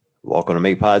Welcome to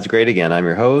Make Pods Great Again. I'm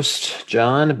your host,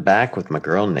 John, back with my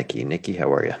girl, Nikki. Nikki,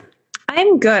 how are you?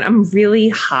 I'm good. I'm really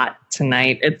hot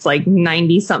tonight. It's like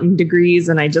 90 something degrees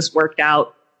and I just worked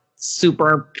out.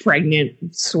 Super pregnant,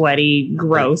 sweaty,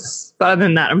 gross. But other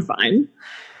than that, I'm fine.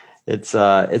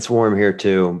 It's warm here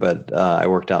too, but I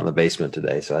worked out in the basement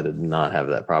today, so I did not have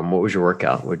that problem. What was your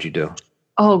workout? What'd you do?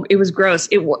 Oh, it was gross.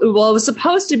 It was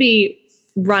supposed to be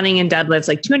running and deadlifts,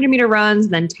 like 200-meter runs,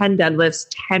 then 10 deadlifts,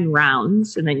 10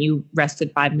 rounds, and then you rested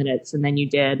 5 minutes, and then you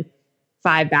did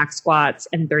 5 back squats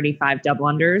and 35 double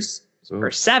unders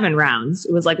for 7 rounds.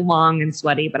 It was like long and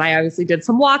sweaty, but I obviously did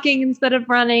some walking instead of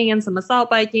running and some assault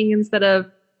biking instead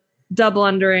of double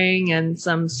undering and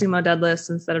some sumo deadlifts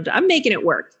instead of, I'm making it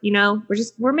work. You know,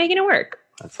 we're making it work.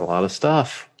 That's a lot of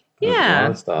stuff. Yeah. A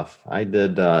lot of stuff. I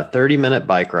did a 30-minute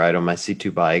bike ride on my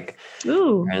C2 bike.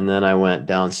 Ooh. And then I went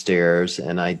downstairs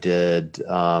and I did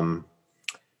 10,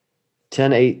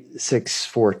 8, 6,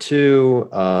 4, 2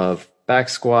 of back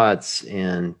squats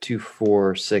and 2,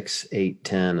 4, 6, 8,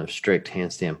 10 of strict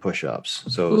handstand push-ups.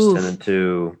 So it was 10 and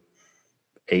 2,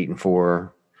 8 and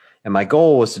 4. And my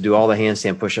goal was to do all the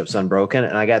handstand push-ups unbroken.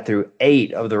 And I got through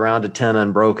 8 of the round of 10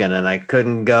 unbroken and I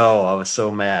couldn't go. I was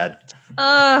so mad.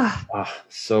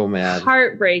 So mad.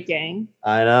 Heartbreaking.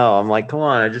 I know. I'm like, come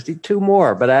on, I just need 2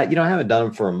 more. But I haven't done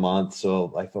them for a month.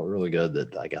 So I felt really good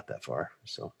that I got that far.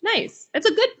 So nice. It's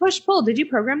a good push-pull. Did you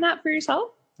program that for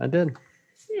yourself? I did.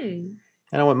 And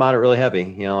I went moderate really heavy.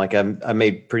 You know, like I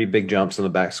made pretty big jumps in the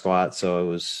back squat. So it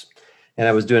was, and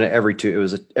I was doing it every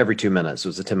 2 minutes. It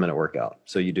was a 10-minute workout.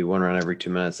 So you do 1 round every 2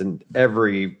 minutes, and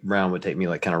every round would take me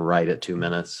like kind of right at 2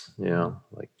 minutes, you know,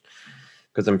 like,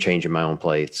 because I'm changing my own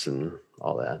plates and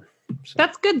all that. So.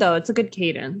 That's good though. It's a good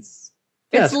cadence.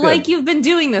 Yeah, it's like you've been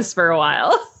doing this for a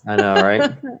while. I know,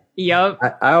 right? Yep.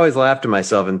 I always laugh to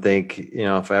myself and think, you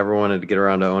know, if I ever wanted to get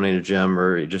around to owning a gym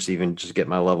or just get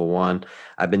my level 1,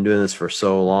 I've been doing this for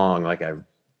so long. Like I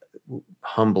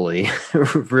humbly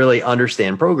really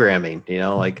understand programming, you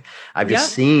know, like I've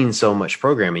just seen so much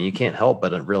programming. You can't help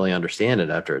but really understand it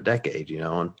after a decade, you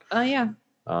know?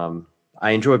 And,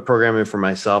 I enjoyed programming for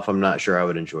myself. I'm not sure I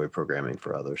would enjoy programming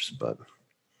for others, but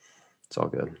it's all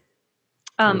good.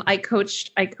 I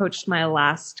coached my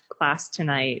last class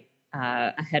tonight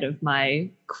ahead of my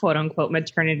quote unquote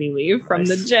maternity leave from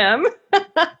the gym.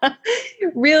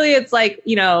 Really, it's like,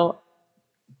 you know,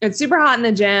 it's super hot in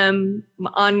the gym.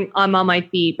 I'm on my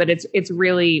feet, but it's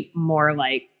really more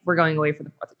like we're going away for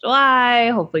the 4th of July,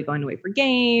 hopefully going away for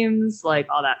games, like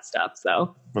all that stuff.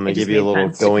 So I'm going to give you a little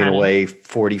going away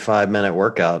 45-minute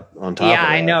workout on top of that. Yeah,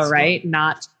 I know, right?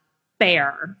 Not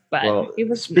fair, but it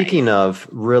was speaking of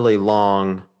really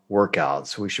long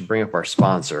workouts, we should bring up our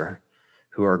sponsor,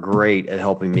 who are great at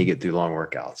helping me get through long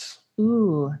workouts.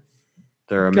 Ooh.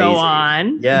 They're amazing. Go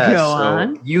on. Yes, Go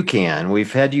on. UCAN.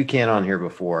 We've had UCAN on here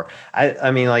before. I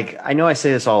mean, like, I know I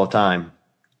say this all the time,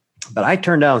 but I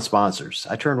turn down sponsors.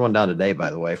 I turned one down today, by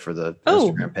the way, for the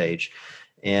Instagram page.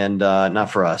 And not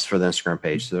for us, for the Instagram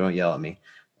page. So don't yell at me.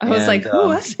 I was like, who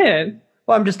was it?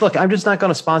 Well, I'm just not going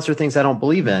to sponsor things I don't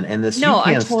believe in. And this UCAN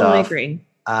I totally stuff, agree.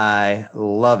 I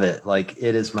love it. Like,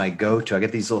 it is my go-to. I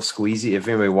get these little squeezy. If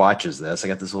anybody watches this, I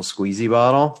got this little squeezy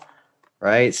bottle,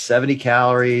 right? 70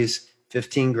 calories,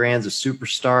 15 grams of super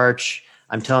starch.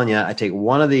 I'm telling you, I take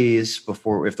one of these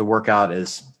before, if the workout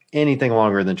is anything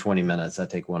longer than 20 minutes, I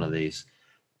take one of these.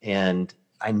 And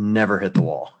I never hit the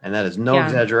wall. And that is no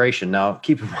exaggeration. Now,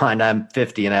 keep in mind, I'm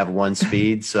 50 and I have 1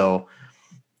 speed. So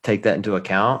take that into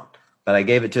account. But I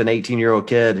gave it to an 18-year-old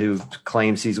kid who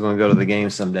claims he's going to go to the game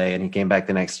someday. And he came back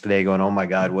the next day going, oh, my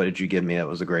God, what did you give me? That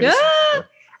was the greatest.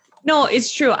 No,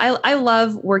 it's true. I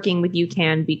love working with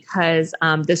UCAN because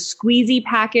the squeezy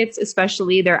packets,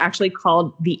 especially, they're actually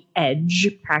called the Edge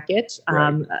packet.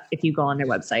 Right. If you go on their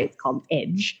website, it's called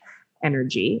Edge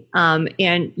Energy. And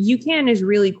UCAN is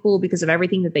really cool because of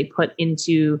everything that they put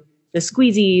into the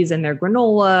squeezies and their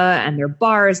granola and their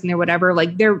bars and their whatever.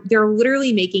 Like they're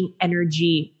literally making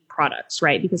energy products,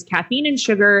 right? Because caffeine and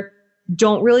sugar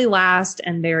don't really last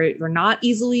and they're not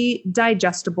easily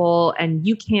digestible. And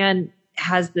UCAN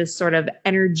has this sort of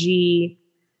energy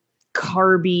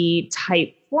carby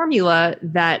type formula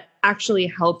that actually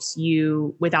helps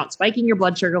you without spiking your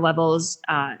blood sugar levels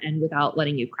and without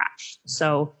letting you crash.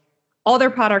 So all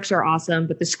their products are awesome,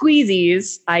 but the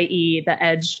squeezies, i.e. the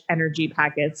Edge energy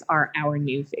packets, are our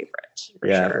new favorite.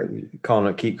 Sure. Keep calling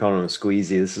them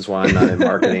squeezy. This is why I'm not in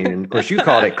marketing. And of course you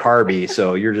called it carby,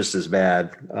 so you're just as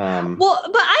bad. Well,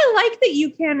 but I like that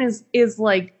UCAN is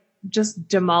like just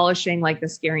demolishing like the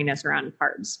scariness around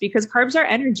carbs, because carbs are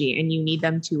energy and you need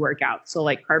them to work out. So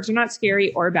like carbs are not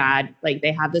scary or bad. Like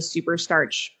they have this super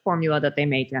starch formula that they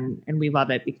make, and we love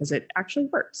it because it actually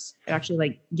works. It actually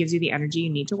like gives you the energy you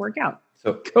need to work out.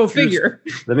 So Go figure.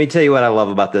 Let me tell you what I love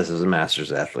about this as a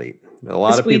master's athlete. A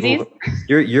lot of people,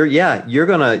 you're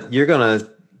gonna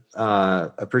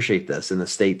appreciate this in the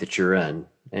state that you're in,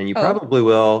 and you probably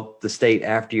will. The state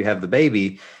after you have the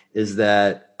baby is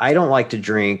that I don't like to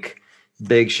drink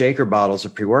big shaker bottles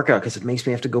of pre-workout because it makes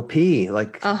me have to go pee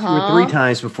like 2 or 3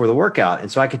 times before the workout.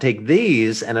 And so I can take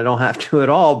these and I don't have to at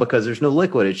all because there's no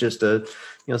liquid. It's just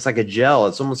it's like a gel.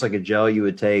 It's almost like a gel you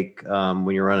would take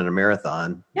when you're running a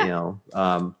marathon,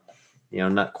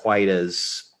 not quite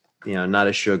as, not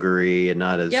as sugary and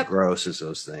not as gross as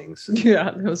those things.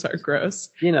 Yeah, those are gross.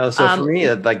 So for me,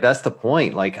 like that's the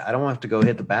point. Like I don't have to go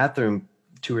hit the bathroom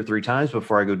 2 or 3 times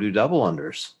before I go do double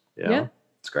unders. Yeah.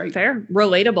 It's great. Fair.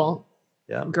 Relatable.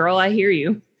 Yeah. Girl, I hear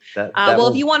you.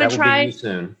 If you want to try,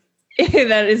 soon.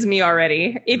 That is me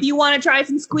already. If you want to try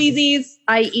some squeezies,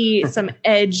 i.e. some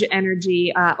Edge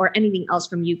Energy or anything else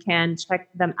from UCAN, check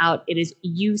them out. It is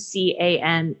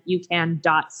UCAN,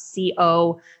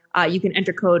 ucan.co. You can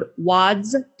enter code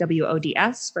WODS,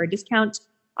 WODS, for a discount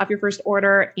off your first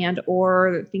order,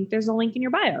 or I think there's a link in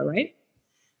your bio, right?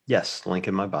 Yes, link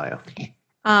in my bio.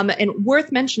 And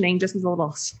worth mentioning, just as a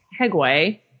little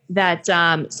segue, that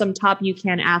some top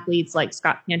UCAN athletes like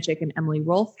Scott Panchik and Emily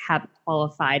Rolfe have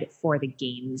qualified for the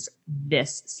games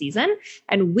this season.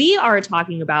 And we are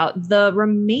talking about the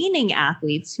remaining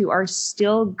athletes who are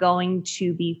still going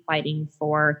to be fighting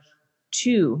for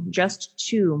just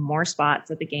two more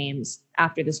spots at the games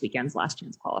after this weekend's last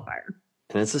chance qualifier.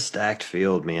 And it's a stacked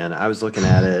field, man. I was looking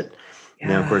at it.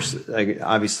 Of course,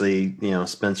 obviously,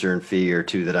 Spencer and Fee are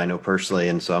 2 that I know personally.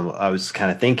 And so I was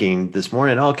kind of thinking this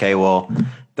morning, okay, well,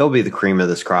 they'll be the cream of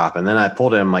this crop. And then I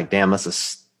pulled it. I'm like, damn,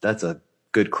 that's a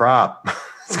good crop.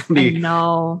 It's going to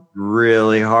be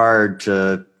really hard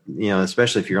to,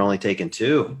 especially if you're only taking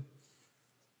 2.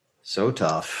 So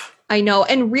tough. I know.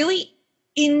 And really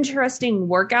interesting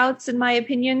workouts, in my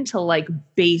opinion, to like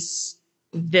base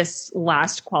this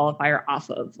last qualifier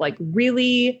off of. Like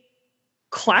really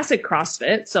classic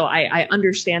CrossFit. So I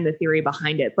understand the theory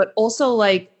behind it, but also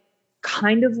like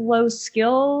kind of low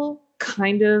skill,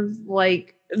 kind of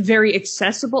like very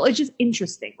accessible. It's just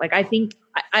interesting. Like I think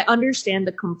I understand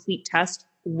the complete test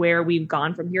where we've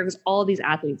gone from here, because all of these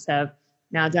athletes have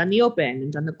now done the open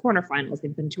and done the quarterfinals.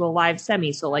 They've been to a live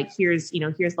semi. So like here's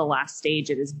the last stage.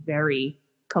 It is very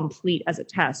complete as a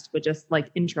test, but just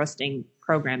like interesting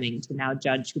programming to now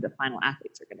judge who the final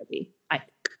athletes are going to be, I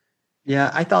think.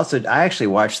 Yeah, I thought so. I actually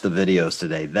watched the videos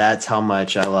today. That's how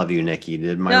much I love you, Nikki. You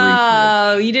did my research.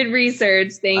 Oh, you did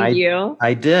research. Thank you.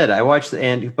 I did. I watched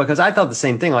and because I thought the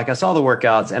same thing. Like I saw the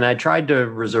workouts and I tried to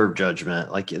reserve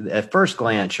judgment. Like at first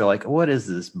glance, you're like, what is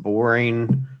this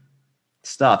boring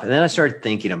stuff? And then I started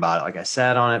thinking about it. Like I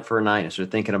sat on it for a night and I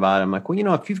started thinking about it. I'm like,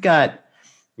 well, if you've got,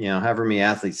 however many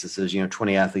athletes this is,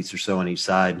 20 athletes or so on each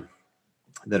side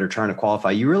that are trying to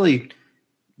qualify, you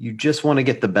just want to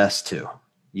get the best 2.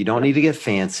 You don't need to get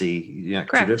fancy.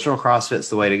 Traditional CrossFit's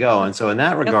the way to go. And so in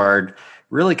that regard,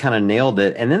 really kind of nailed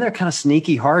it. And then they're kind of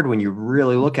sneaky hard when you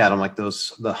really look at them, like the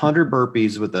 100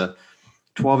 burpees with a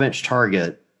 12-inch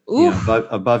target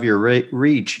above your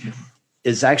reach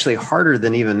is actually harder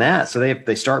than even that. So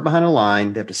they start behind a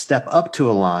line. They have to step up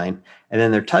to a line. And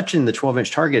then they're touching the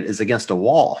 12-inch target is against a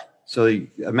wall. So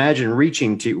imagine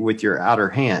reaching with your outer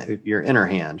hand, your inner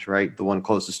hand, right? The one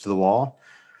closest to the wall.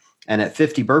 And at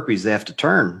 50 burpees, they have to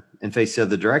turn and face the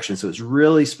other direction. So it's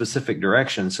really specific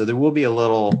direction. So there will be it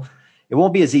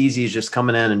won't be as easy as just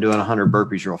coming in and doing 100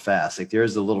 burpees real fast. Like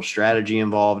there's a little strategy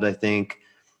involved, I think.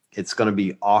 It's going to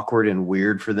be awkward and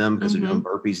weird for them because they're doing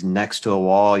burpees next to a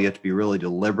wall. You have to be really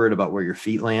deliberate about where your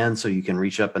feet land so you can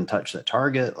reach up and touch that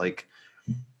target. Like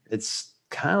it's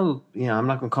kind of, I'm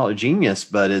not going to call it genius,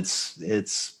 but it's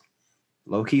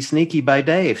low-key sneaky by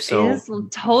Dave. So it is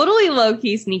totally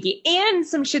low-key sneaky and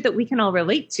some shit that we can all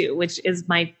relate to, which is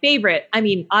my favorite. I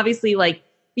mean, obviously, like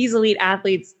these elite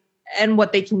athletes and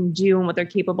what they can do and what they're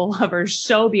capable of are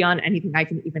so beyond anything I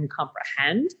can even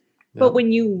comprehend. Yeah. But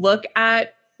when you look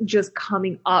at just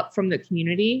coming up from the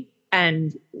community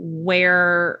and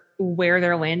where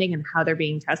they're landing and how they're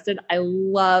being tested, I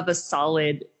love a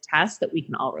solid test that we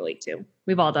can all relate to.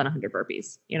 We've all done 100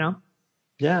 burpees,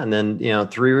 Yeah, and then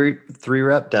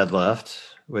 3-rep deadlift,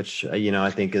 which I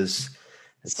think is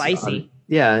spicy.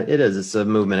 Yeah, it is. It's a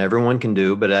movement everyone can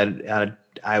do, but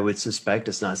I would suspect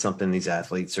it's not something these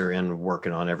athletes are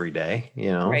working on every day.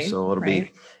 Right, so it'll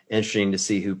be interesting to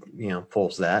see who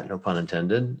pulls that. No pun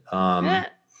intended.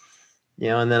 You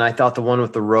know, and then I thought the one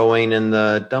with the rowing and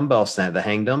the dumbbell snatch, the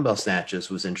hang dumbbell snatches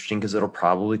was interesting because it'll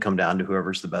probably come down to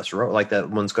whoever's the best row. Like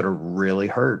that one's going to really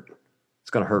hurt.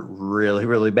 It's going to hurt really,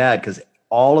 really bad because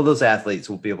all of those athletes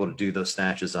will be able to do those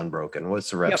snatches unbroken. What's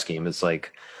the rep scheme? It's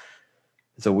like,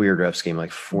 it's a weird rep scheme,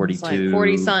 like 42, it's like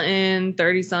 40 something,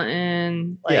 30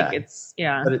 something. Like Yeah. it's,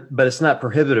 yeah. but it's not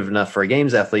prohibitive enough for a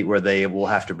games athlete where they will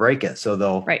have to break it. So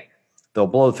Right. they'll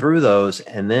blow through those,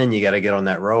 and then you got to get on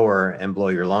that rower and blow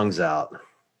your lungs out,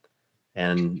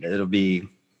 and it'll be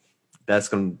that's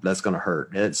gonna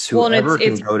hurt. It's whoever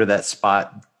can go to that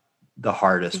spot the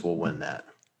hardest will win that.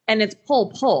 And it's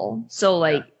pull. So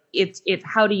like it's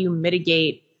how do you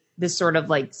mitigate this sort of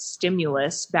like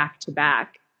stimulus back to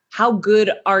back? How good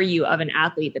are you of an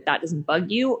athlete that doesn't bug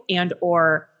you, and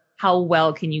or how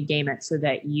well can you game it so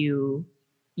that you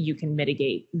can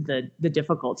mitigate the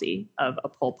difficulty of a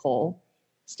pull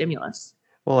stimulus?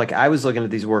 Well, like I was looking at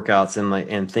these workouts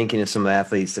and thinking of some of the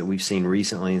athletes that we've seen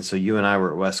recently. And so you and I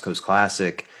were at West Coast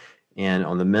Classic, and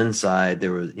on the men's side,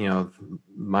 there was,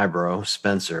 my bro,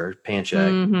 Spencer Panchak,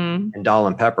 and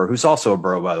Dallin Pepper, who's also a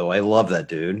bro, by the way. Love that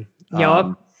dude.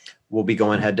 Yep. We'll be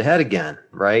going head to head again.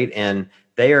 Right. And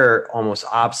they are almost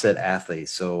opposite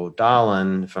athletes. So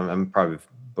Dallin, I'm probably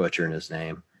butchering his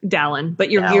name. Dallin,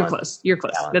 but you're close. You're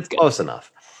close. Dallin. That's good. Close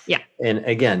enough. Yeah. And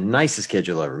again, nicest kid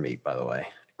you'll ever meet, by the way.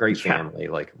 Great family,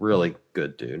 like really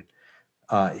good dude.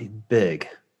 Big.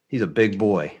 He's a big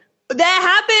boy. That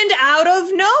happened out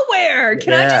of nowhere.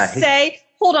 Can I just say,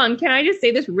 hold on. Can I just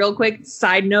say this real quick?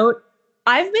 Side note.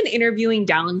 I've been interviewing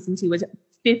Dallin since he was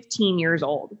 15 years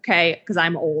old. Okay. Cause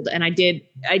I'm old and I did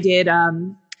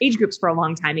age groups for a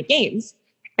long time at games.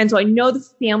 And so I know the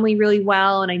family really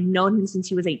well. And I've known him since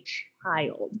he was a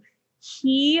child.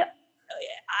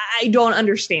 I don't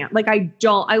understand. Like,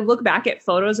 I look back at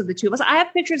photos of the two of us. I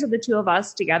have pictures of the two of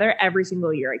us together every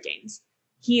single year at games.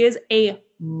 He is a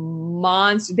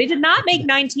monster. They did not make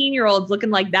 19-year-olds looking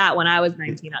like that when I was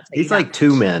 19. He's like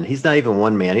two men. He's not even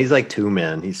one man. He's like two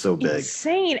men. He's so big.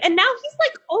 Insane. And now he's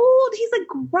like old. He's like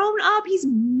grown up. He's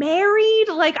married.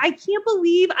 Like, I can't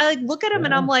believe I like look at him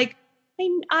and I'm like,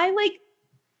 I like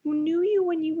knew you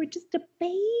when you were just a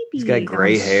baby. He's got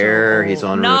gray hair. He's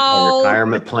on a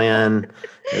retirement plan.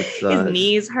 His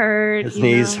knees hurt. His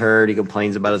knees hurt. He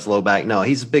complains about his low back. No,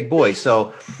 he's a big boy.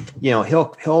 So,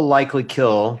 he'll likely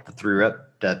kill the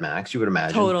 3-rep dead max. You would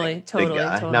imagine. Totally.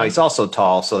 Now he's also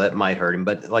tall, so that might hurt him.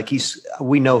 But like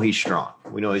we know he's strong.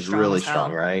 We know he's really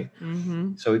strong, right?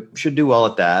 Mm-hmm. So he should do well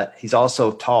at that. He's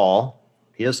also tall.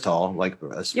 He is tall, like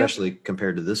especially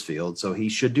compared to this field. So he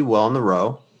should do well in the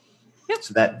row.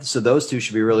 Yep. So those two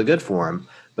should be really good for him.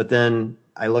 But then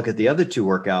I look at the other two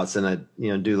workouts and I,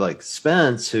 do like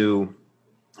Spence, who,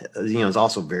 is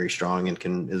also very strong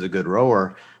and is a good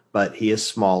rower, but he is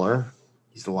smaller.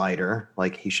 He's lighter.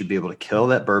 Like he should be able to kill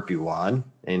that burpee wad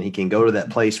and he can go to that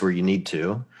place where you need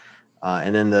to.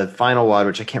 And then the final wad,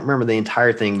 which I can't remember the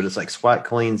entire thing, but it's like squat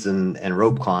cleans and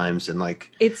rope climbs and like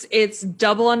it's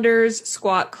double unders,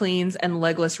 squat cleans, and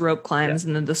legless rope climbs,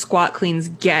 and then the squat cleans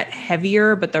get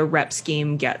heavier, but the rep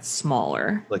scheme gets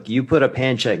smaller. Like you put a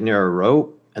pan check near a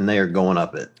rope and they are going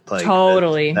up it. Like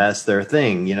totally, that's their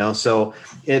thing, So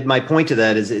my point to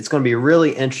that is it's going to be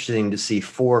really interesting to see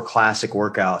 4 classic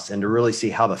workouts and to really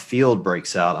see how the field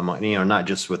breaks out among, not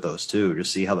just with those two,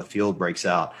 just see how the field breaks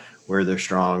out. Where they're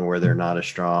strong, where they're not as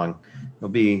strong. It's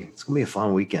gonna be a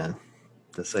fun weekend,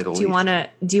 to say the least. Do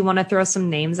you want to throw some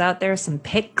names out there, some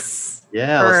picks?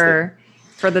 Yeah,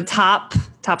 for the top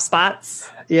spots.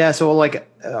 Yeah, so all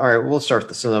right, we'll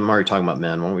start. So I'm already talking about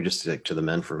men. Why don't we just stick to the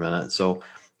men for a minute? So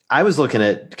I was looking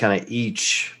at kind of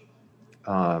each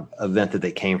event that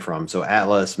they came from. So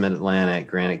Atlas, Mid Atlantic,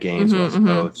 Granite Games, West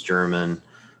Coast, German.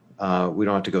 We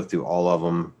don't have to go through all of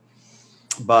them.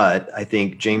 But I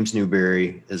think James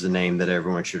Newberry is a name that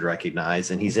everyone should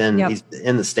recognize, and he's in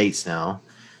the States now,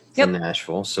 in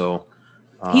Nashville. So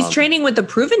he's training with the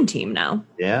Proven team now.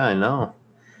 Yeah, I know,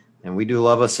 and we do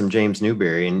love us some James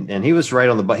Newberry, and he was right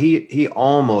on the. But he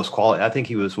almost qualified. I think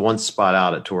he was one spot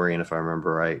out at Torian, if I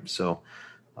remember right. So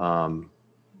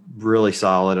really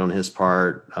solid on his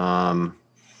part. Coming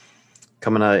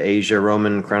out of Asia,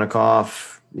 Roman Krenikov.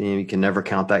 You can never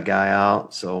count that guy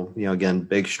out. So, again,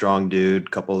 big, strong dude. A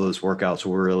couple of those workouts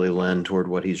will really lend toward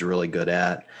what he's really good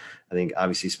at. I think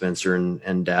obviously Spencer and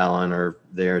Dallin are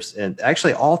there. And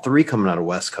actually all 3 coming out of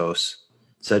West Coast.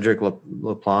 Cedric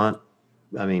LaPlante,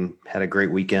 had a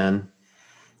great weekend.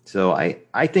 So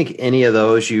I think any of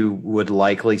those you would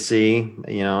likely see,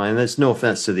 and there's no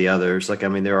offense to the others.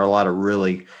 There are a lot of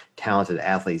really talented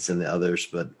athletes in the others,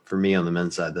 but for me on the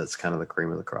men's side, that's kind of the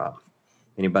cream of the crop.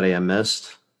 Anybody I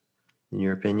missed? In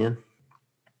your opinion?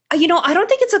 I don't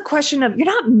think it's a question of you're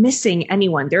not missing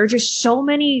anyone. There are just so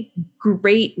many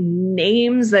great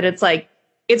names that it's like,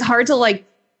 it's hard to like,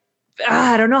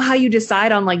 I don't know how you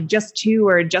decide on like just two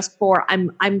or just four.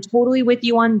 I'm totally with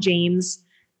you on James.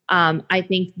 I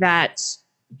think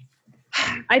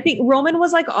Roman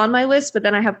was like on my list, but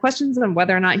then I have questions on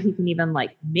whether or not he can even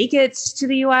like make it to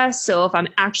the US. So if I'm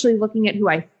actually looking at who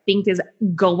I think is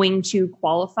going to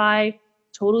qualify,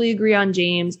 totally agree on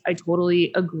James. I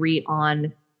totally agree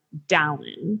on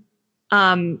Dallin.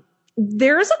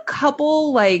 There's a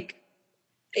couple, like,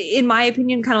 in my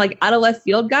opinion, kind of like out of left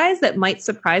field guys that might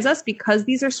surprise us because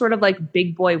these are sort of like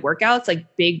big boy workouts, like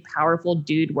big, powerful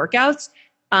dude workouts.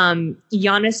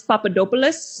 Giannis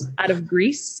Papadopoulos out of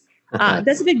Greece.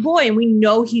 That's a big boy, and we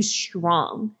know he's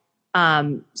strong.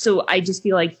 So I just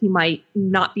feel like he might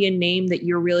not be a name that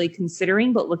you're really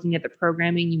considering, but looking at the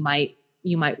programming, you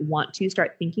might want to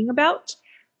start thinking about.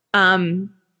 And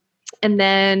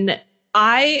then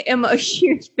I am a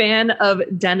huge fan of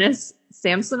Denis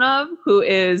Samsonov, who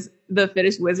is the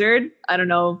Finnish Wizard. I don't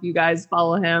know if you guys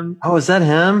follow him. Oh, is that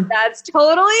him? That's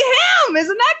totally him.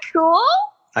 Isn't that cool?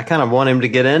 I kind of want him to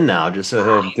get in now just so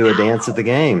he'll do a dance at the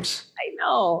games. I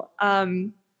know.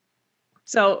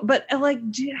 But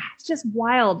like, dude, it's just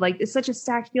wild. Like, it's such a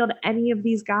stacked field. Any of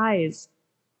these guys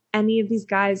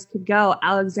could go.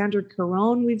 Alexander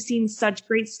Caron, we've seen such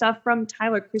great stuff from.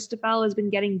 Tyler Christoffel has been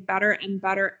getting better and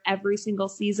better every single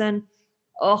season.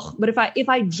 Oh, but but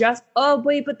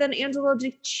then Angelo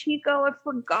DiCicco, I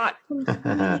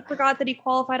completely forgot that he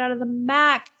qualified out of the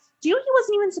MAC. Do you know he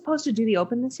wasn't even supposed to do the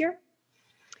Open this year?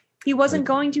 He wasn't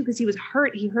going to because he was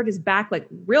hurt. He hurt his back like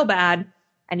real bad,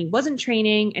 and he wasn't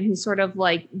training, and he sort of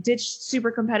like ditched super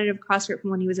competitive CrossFit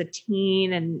from when he was a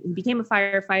teen and became a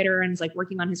firefighter and is like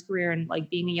working on his career and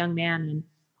like being a young man, and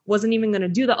wasn't even going to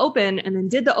do the Open, and then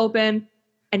did the Open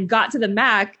and got to the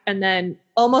MAC and then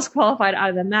almost qualified out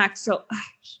of the MAC. So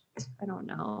I don't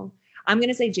know. I'm going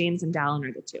to say James and Dallin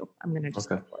are the two. I'm going to just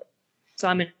go for it. So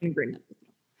I'm in agreement with you.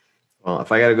 Well,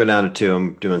 if I got to go down to two,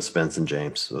 I'm doing Spence and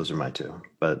James. Those are my two.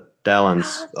 But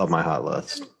Dallin's on my hot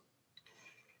list.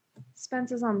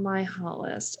 Spence is on my hot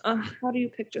list. How do you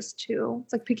pick just two?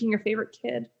 It's like picking your favorite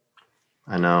kid.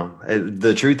 I know.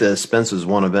 The truth is, Spence was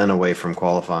one event away from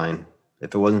qualifying.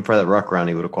 If it wasn't for that ruck run,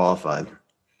 he would have qualified.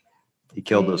 He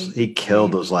killed those. He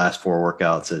killed those last four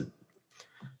workouts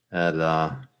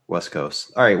at West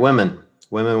Coast. All right, women.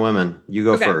 You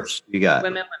go first. You got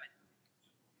women.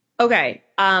 Okay.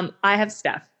 I have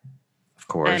Steph. Of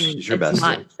course, and she's your bestie.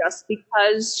 Not just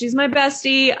because she's my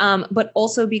bestie, but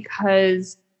also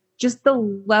because just the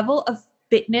level of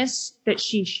fitness that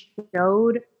she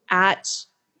showed at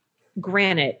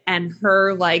Granite and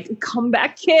her like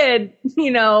comeback kid,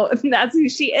 that's who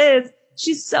she is.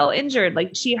 She's so injured.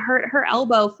 Like, she hurt her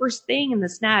elbow first thing in the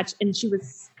snatch, and she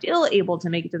was still able to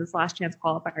make it to this last chance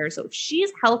qualifier. So if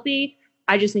she's healthy,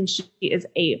 I just think she is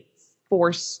a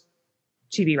force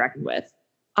to be reckoned with.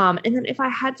 And then if I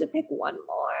had to pick one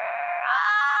more,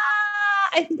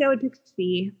 I think I would pick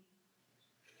Fee.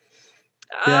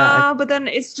 But then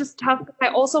it's just tough. I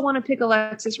also want to pick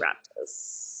Alexis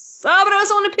Raptis. But I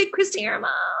also want to pick Christy Armo.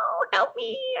 Help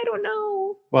me. I don't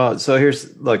know. Well, so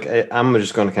I'm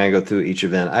just going to kind of go through each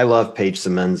event. I love Paige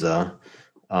Semenza.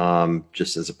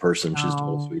 Just as a person, she's a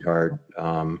total sweetheart.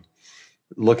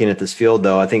 Looking at this field,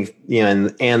 though, I think, and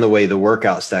the way the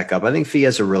workouts stack up, I think Fee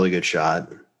has a really good shot.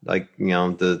 Like,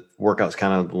 the workouts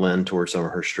kind of lend towards some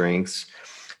of her strengths.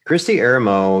 Christy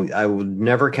Aramo, I would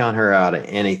never count her out of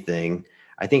anything.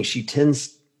 I think she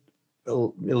tends,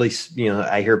 at least,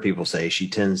 I hear people say she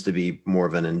tends to be more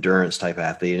of an endurance type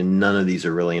athlete, and none of these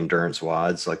are really endurance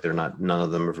wads. Like, none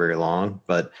of them are very long,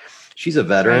 but she's a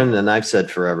veteran. Right. And I've said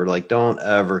forever, like, don't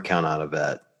ever count out a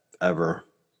vet, ever.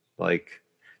 Like,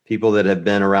 people that have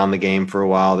been around the game for a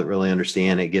while that really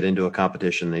understand it, get into a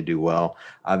competition, they do well.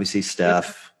 Obviously,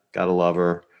 Steph, gotta love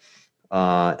her.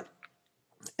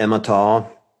 Emma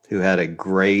Tall, who had a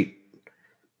great,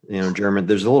 German.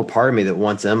 There's a little part of me that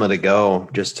wants Emma to go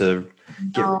just to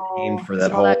get redeemed for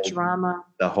that whole drama,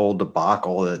 the whole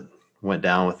debacle that went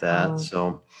down with that.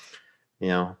 So,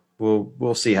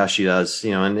 we'll see how she does.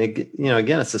 And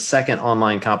again, it's a second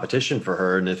online competition for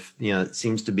her, and if it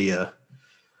seems to be a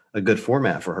good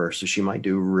format for her, so she might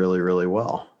do really, really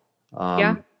well.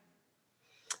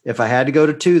 If I had to go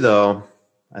to two, though,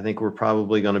 I think we're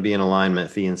probably going to be in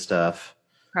alignment, Fee and Steph.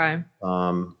 Okay.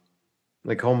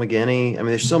 Nicole McGinney. I mean,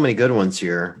 there's so many good ones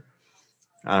here.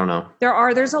 I don't know.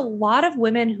 There's a lot of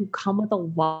women who come with a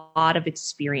lot of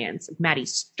experience. Like Maddie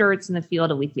Sturt's in the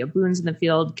field, Alethea Boone's in the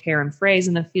field, Karen Frey's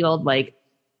in the field. Like,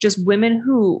 just women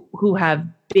who have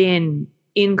been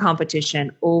in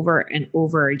competition over and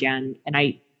over again. And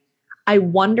I I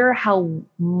wonder how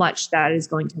much that is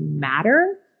going to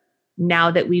matter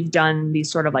now that we've done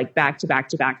these sort of like back to back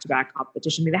to back to back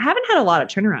competition. They haven't had a lot of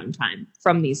turnaround time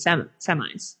from these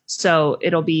semis. So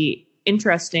it'll be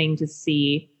interesting to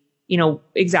see,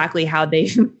 exactly how they,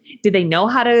 did they know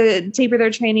how to taper their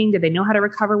training? Did they know how to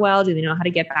recover well? Do they know how to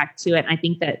get back to it? And I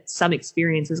think that some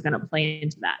experience is going to play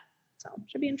into that. So it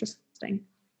should be interesting.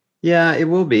 Yeah, it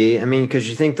will be. I mean, because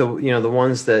you think the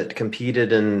ones that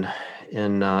competed in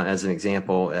as an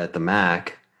example at the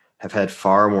MAC have had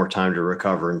far more time to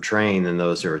recover and train than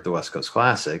those who are at the West Coast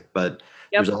Classic. But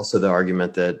there's also the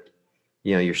argument that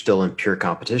you're still in pure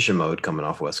competition mode coming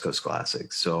off West Coast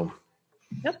Classic. So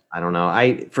I don't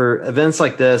know. For events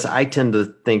like this, I tend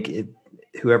to think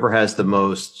whoever has the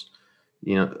most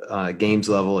games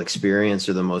level experience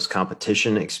or the most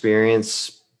competition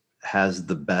experience has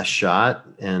the best shot.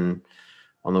 And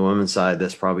on the women's side,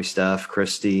 that's probably Steph,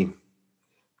 Christy,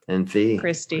 and Fee.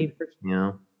 Christy.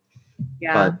 Yeah.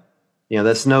 But,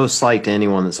 that's no slight to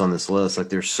anyone that's on this list. Like,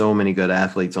 there's so many good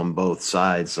athletes on both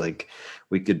sides. Like,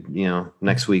 we could,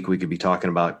 next week we could be talking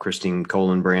about Christine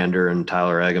Colenbrander and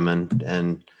Tyler Eggeman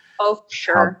and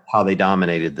how they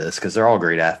dominated this, because they're all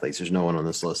great athletes. There's no one on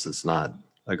this list that's not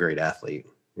a great athlete.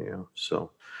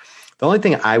 So the only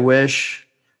thing I wish,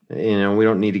 we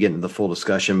don't need to get into the full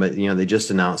discussion, but they just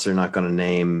announced they're not going to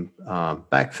name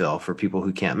backfill for people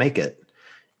who can't make it.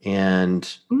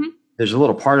 And there's a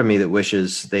little part of me that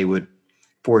wishes they would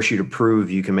force you to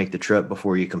prove you can make the trip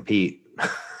before you compete.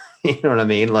 You know what I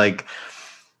mean? Like,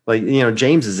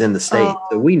 James is in the state.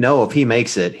 So we know if he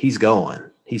makes it, he's going.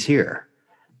 He's here.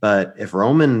 But if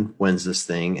Roman wins this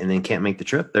thing and then can't make the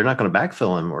trip, they're not going to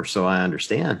backfill him, or so I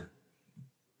understand.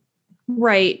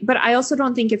 Right. But I also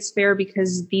don't think it's fair,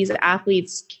 because these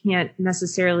athletes can't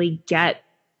necessarily get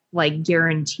like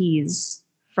guarantees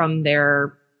from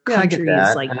their countries. I get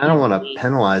that. Like, and I don't want to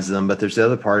penalize them, but there's the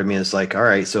other part of me is like, all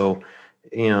right, so,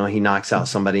 he knocks out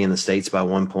somebody in the States by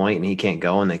 1 point and he can't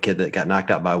go. And the kid that got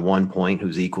knocked out by 1 point,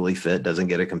 who's equally fit, doesn't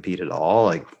get to compete at all.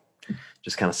 Like,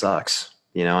 just kind of sucks,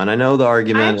 and I know the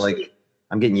argument, like,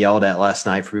 I'm getting yelled at last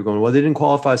night for people going, well, they didn't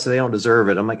qualify, so they don't deserve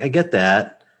it. I'm like, I get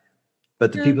that.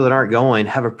 But the people that aren't going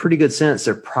have a pretty good sense.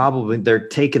 They're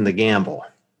taking the gamble.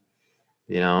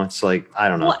 It's like, I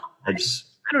don't know. Well, I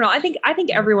don't know. I think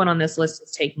everyone on this list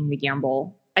is taking the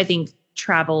gamble. I think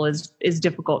travel is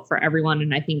difficult for everyone.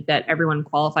 And I think that everyone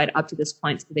qualified up to this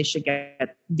point, so they should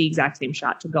get the exact same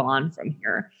shot to go on from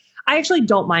here. I actually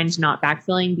don't mind not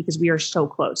backfilling, because we are so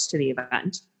close to the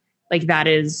event. Like, that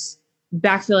is,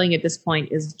 backfilling at this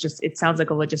point is just, it sounds like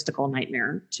a logistical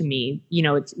nightmare to me.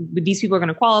 These people are going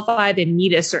to qualify. They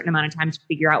need a certain amount of time to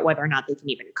figure out whether or not they can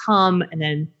even come.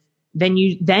 And then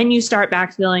you start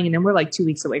backfilling, and then we're like 2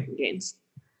 weeks away from games.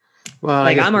 Well,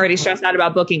 I'm already stressed out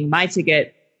about booking my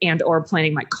ticket and or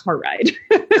planning my car ride.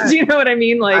 Do you know what I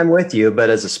mean? Like, I'm with you, but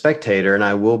as a spectator, and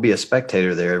I will be a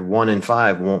spectator there, 1 in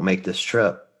 5 won't make this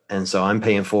trip. And so I'm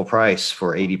paying full price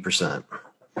for 80%,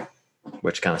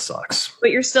 which kind of sucks.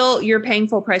 But you're paying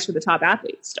full price for the top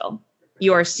athletes still.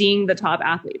 You are seeing the top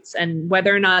athletes, and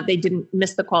whether or not they didn't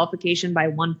miss the qualification by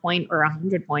 1 point or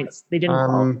 100 points, they didn't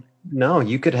qualify. No,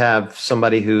 you could have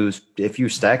somebody who's, if you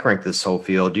stack rank this whole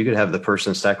field, you could have the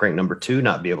person stack rank number 2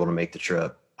 not be able to make the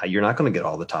trip. You're not going to get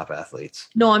all the top athletes.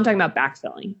 No, I'm talking about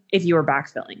backfilling. If you were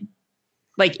backfilling,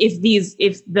 like if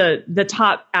the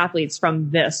top athletes from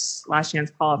this last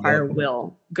chance qualifier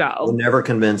will go. Will never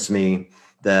convince me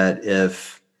that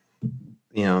if,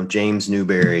 James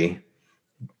Newberry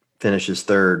finishes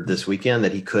 3rd this weekend,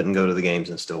 that he couldn't go to the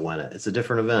games and still win it. It's a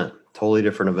different event, totally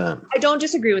different event. I don't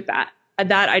disagree with that.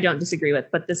 That I don't disagree with,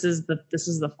 but this is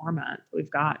the format we've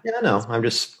got. Yeah, no, I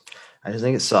just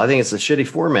think it's a shitty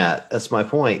format. That's my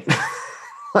point.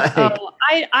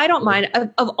 I don't mind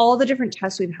of all the different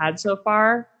tests we've had so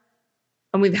far,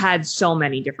 and we've had so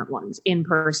many different ones, in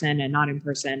person and not in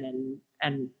person,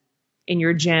 and in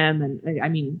your gym, and I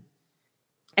mean,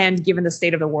 and given the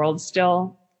state of the world,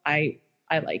 still, I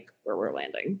like where we're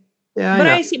landing.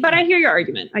 Yeah, but I hear your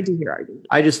argument. I do hear your argument.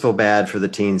 I just feel bad for the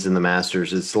teens in the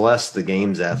Masters. It's less the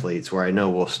games athletes, where I know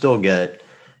we'll still get,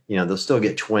 they'll still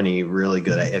get 20 really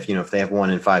good. If they have 1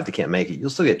 in 5 that can't make it, you'll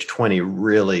still get 20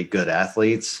 really good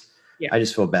athletes. Yeah. I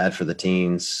just feel bad for the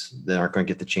teens that aren't going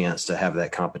to get the chance to have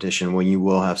that competition, when you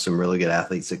will have some really good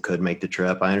athletes that could make the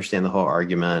trip. I understand the whole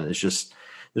argument. It's just,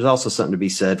 there's also something to be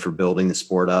said for building the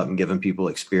sport up and giving people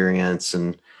experience,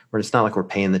 and where it's not like we're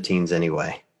paying the teens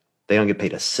anyway. They don't get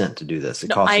paid a cent to do this.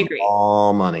 It costs them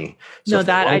all money. So no,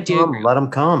 that I do. Let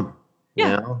them come.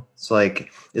 Yeah. It's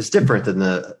like, it's different than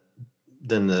the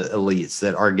elites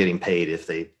that are getting paid if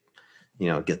they,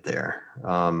 get there.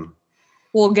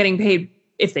 Well, getting paid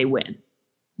if they win.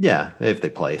 Yeah, if they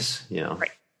place, you know,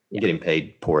 Right. Yeah. getting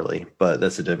paid poorly, but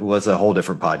was a whole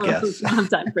different podcast. I'm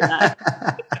time for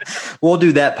that. We'll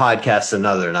do that podcast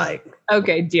another night.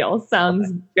 Okay, deal.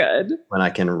 Sounds good. When I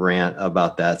can rant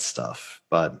about that stuff.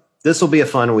 But this will be a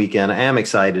fun weekend. I am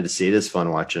excited to see it. It's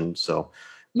fun watching. So,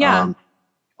 Yeah.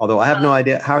 although I have no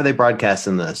idea how are they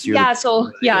broadcasting this.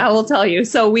 I will tell you.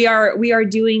 So we are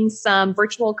doing some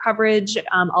virtual coverage.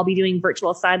 I'll be doing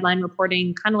virtual sideline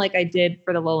reporting, kind of like I did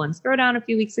for the Lowlands Throwdown a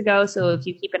few weeks ago. So if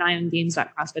you keep an eye on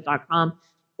games.crossfit.com,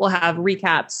 we'll have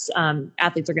recaps.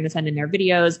 Athletes are going to send in their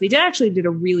videos. They did a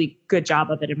really good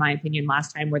job of it, in my opinion,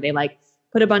 last time, where they like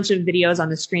put a bunch of videos on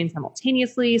the screen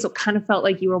simultaneously. So it kind of felt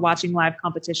like you were watching live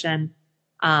competition.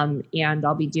 And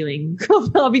I'll be doing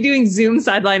Zoom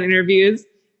sideline interviews.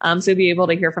 So be able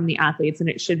to hear from the athletes, and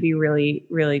it should be really,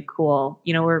 really cool.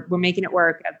 You know, we're making it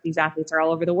work. These athletes are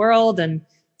all over the world, and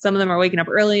some of them are waking up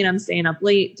early, and I'm staying up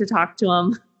late to talk to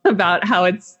them about how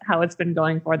it's been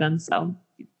going for them. So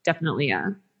definitely,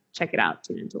 check it out.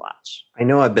 Tune in to watch. I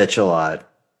know I bitch a lot,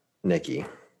 Nikki.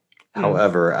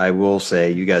 However, I will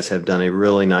say you guys have done a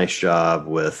really nice job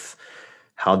with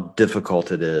how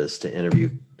difficult it is to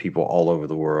interview people all over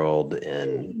the world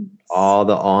and all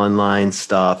the online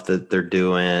stuff that they're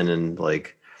doing. And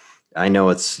like, I know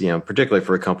it's, you know, particularly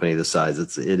for a company this size,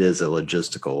 it is a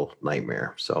logistical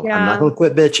nightmare. So I'm not going to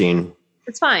quit bitching.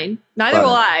 It's fine. Neither will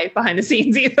I behind the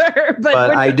scenes either.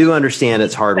 But I do understand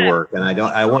it's hard work. And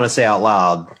I want to say out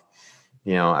loud,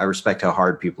 you know, I respect how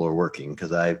hard people are working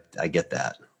because I get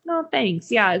that. No,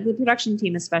 thanks. Yeah. The production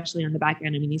team, especially on the back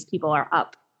end, I mean, these people are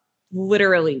up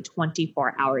literally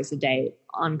 24 hours a day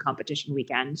on competition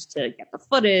weekends to get the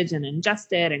footage and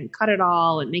ingest it and cut it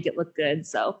all and make it look good.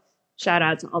 So shout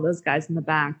out to all those guys in the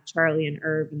back, Charlie and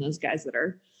Irv, and those guys that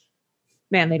are,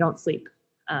 man, they don't sleep.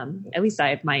 At least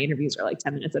my interviews are like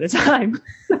 10 minutes at a time.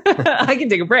 I can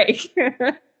take a break.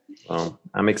 Well,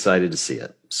 I'm excited to see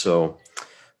it. So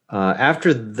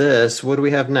after this, what do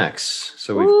we have next?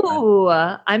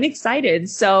 I'm excited.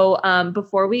 So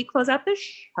before we close out the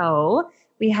show,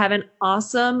 we have an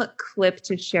awesome clip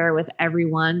to share with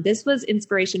everyone. This was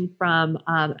inspiration from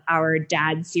our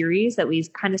dad series that we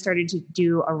kind of started to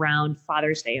do around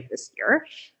Father's Day of this year.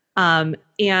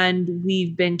 And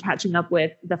we've been catching up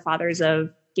with the fathers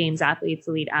of games athletes,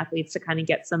 elite athletes, to kind of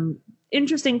get some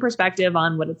interesting perspective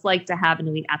on what it's like to have an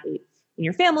elite athlete in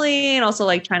your family, and also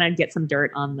like trying to get some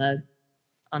dirt on the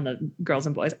girls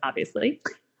and boys, obviously.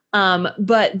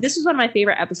 But this was one of my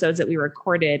favorite episodes that we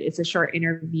recorded. It's a short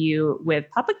interview with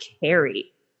Papa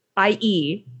Carey,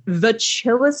 i.e. the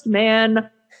chillest man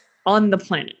on the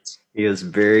planet. He is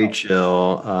very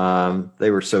chill.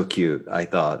 They were so cute. I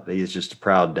thought he's just a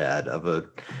proud dad of a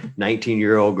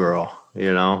 19-year-old girl,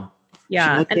 you know?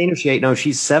 Yeah.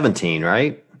 She's 17,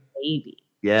 right? Baby.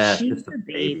 Yeah. She's just a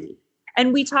baby.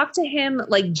 And we talked to him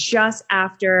like just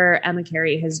after Emma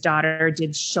Carey, his daughter,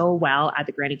 did so well at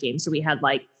the Granite Games. So we had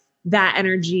like that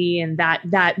energy and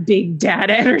that big dad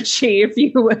energy, if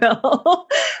you will,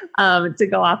 to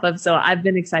go off of. So I've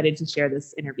been excited to share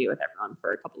this interview with everyone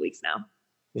for a couple of weeks now.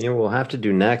 You know, what we'll have to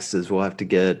do next is we'll have to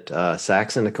get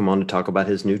Saxon to come on to talk about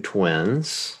his new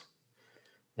twins.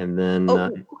 And then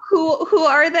who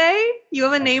are they? You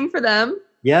have a name for them?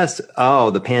 Yes. Oh,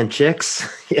 the Pan Chicks.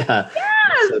 Yeah.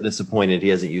 I'm so disappointed he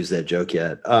hasn't used that joke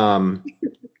yet.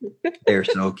 They're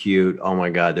so cute. Oh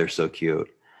my God, they're so cute.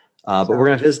 But we're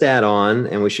gonna have his dad on,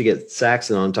 and we should get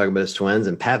Saxon on to talk about his twins.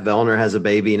 And Pat Vellner has a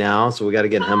baby now, so we got to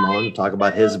get him on to talk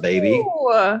about his baby.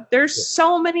 There's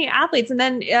so many athletes, and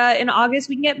then in August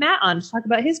we can get Matt on to talk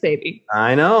about his baby.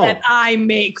 I know that I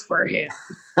make for him.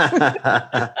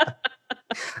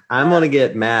 I'm going to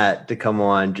get Matt to come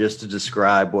on just to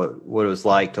describe what it was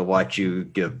like to watch you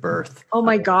give birth. Oh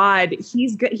my God.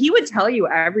 He's good. He would tell you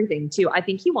everything too. I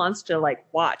think he wants to like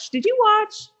watch. Did you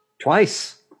watch?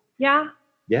 Twice. Yeah.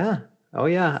 Yeah. Oh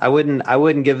yeah. I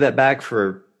wouldn't give that back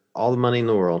for all the money in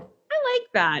the world. I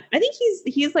like that. I think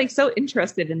he's like so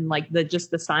interested in like the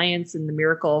science and the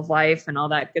miracle of life and all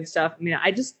that good stuff. I mean,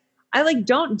 I like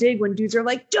don't dig when dudes are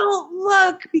like, don't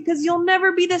look because you'll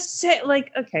never be the same.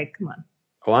 Like, okay, come on.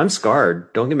 Oh, I'm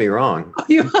scarred. Don't get me wrong. Oh,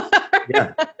 you are?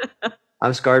 Yeah.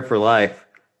 I'm scarred for life.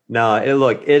 No,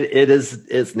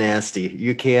 it's nasty.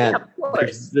 You can't,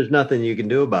 there's nothing you can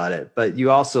do about it. But you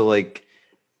also like,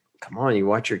 come on, you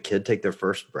watch your kid take their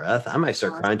first breath. I might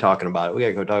start crying talking about it. We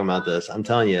gotta go talking about this. I'm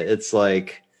telling you, it's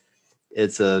like,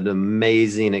 it's an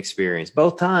amazing experience.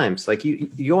 Both times. Like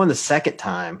you go on the second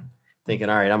time thinking,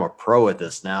 all right, I'm a pro at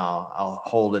this now. I'll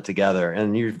hold it together.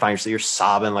 And you find yourself, you're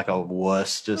sobbing like a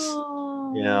wuss, just,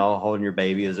 you know, holding your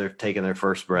baby as they're taking their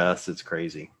first breaths. It's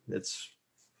crazy. It's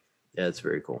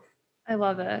very cool. I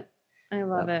love it. I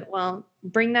love it. Well,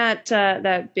 bring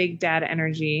that big dad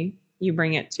energy. You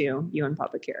bring it to you and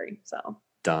Papa Carey. So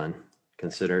Done.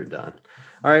 Consider it done.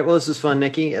 All right. Well, this is fun,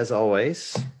 Nikki, as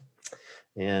always.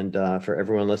 And for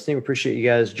everyone listening, we appreciate you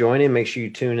guys joining. Make sure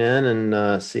you tune in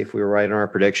and see if we were right on our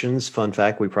predictions. Fun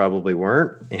fact, we probably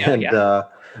weren't. And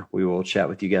we will chat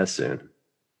with you guys soon.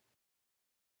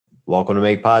 Welcome to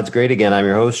Make Pods Great Again. I'm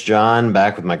your host, John,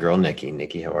 back with my girl, Nikki.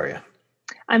 Nikki, how are you?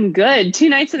 I'm good. 2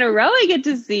 nights in a row I get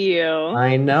to see you.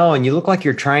 I know. And you look like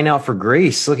you're trying out for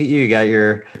Grease. Look at you. You got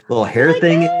your little hair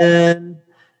thing in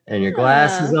and your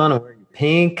glasses on and wearing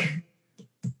pink.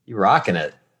 You rocking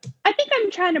it. I think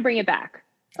I'm trying to bring it back.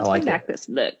 I like bring back this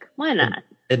look. Why not?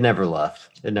 It never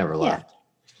left. It never left.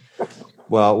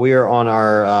 Well, we are on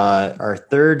our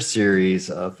third series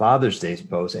of Father's Day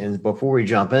posts. And before we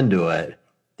jump into it,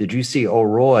 did you see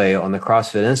O'Roy on the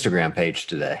CrossFit Instagram page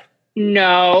today?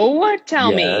 No,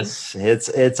 tell me. Yes,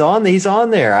 it's on. He's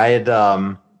on there.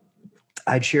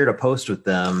 I'd shared a post with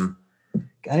them.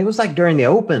 God, it was like during the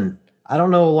Open. I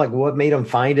don't know like what made him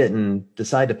find it and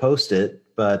decide to post it,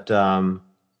 but all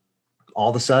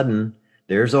of a sudden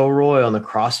there's O'Roy on the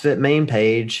CrossFit main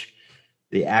page,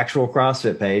 the actual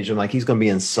CrossFit page. I'm like, he's going to be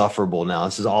insufferable now.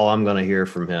 This is all I'm going to hear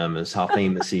from him is how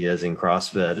famous he is in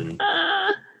CrossFit and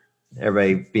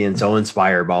everybody being so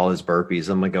inspired by all his burpees.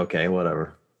 I'm like, okay,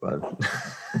 whatever. But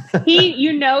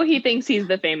he thinks he's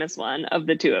the famous one of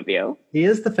the two of you. He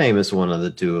is the famous one of the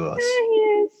two of us. Yeah, he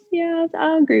is. Yeah,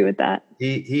 I'll agree with that.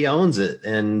 He owns it.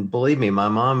 And believe me, my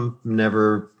mom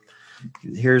never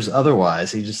hears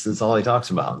otherwise. That's all he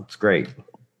talks about. It's great.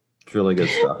 It's really good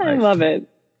stuff. I love it.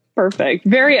 Perfect.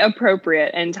 Very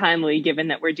appropriate and timely given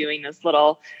that we're doing this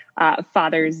little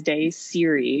Father's Day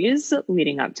series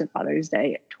leading up to Father's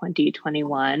Day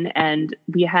 2021. And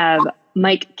we have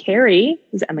Mike Carey,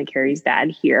 who's Emma Carey's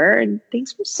dad here. And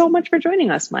thanks so much for joining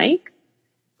us, Mike.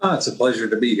 Oh, it's a pleasure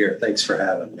to be here. Thanks for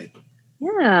having me.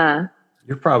 Yeah.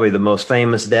 You're probably the most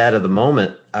famous dad of the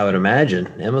moment, I would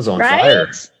imagine. Emma's on right? fire.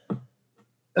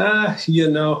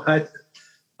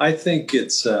 I think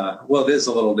it's, it is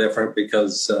a little different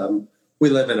because we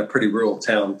live in a pretty rural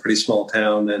town, pretty small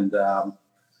town. And,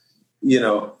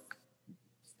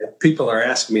 people are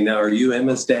asking me now, are you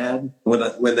Emma's dad?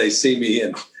 When they see me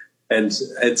and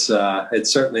it's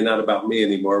certainly not about me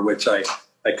anymore, which I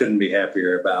couldn't be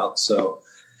happier about. So,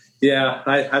 yeah,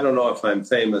 I don't know if I'm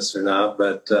famous or not,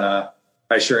 but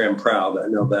I sure am proud. I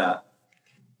know that.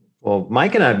 Well,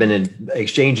 Mike and I have been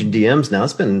exchanging DMs now.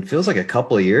 Feels like a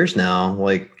couple of years now.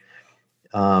 Like,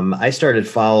 I started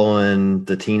following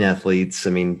the teen athletes. I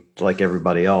mean, like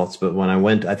everybody else. But when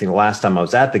I think the last time I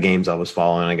was at the games, I was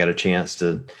following. I got a chance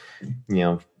to,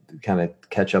 kind of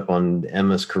catch up on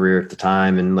Emma's career at the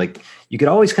time. And like, you could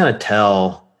always kind of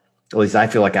tell, at least I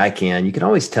feel like I can, you can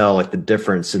always tell like the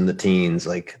difference in the teens,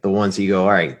 like the ones you go,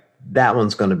 all right, that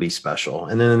one's going to be special.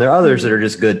 And then there are others that are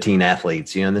just good teen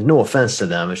athletes, and there's no offense to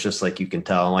them. It's just like, you can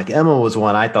tell. And like Emma was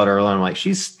one I thought early on, I'm like,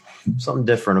 she's something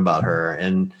different about her.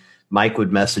 And Mike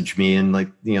would message me and like,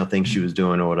 think she was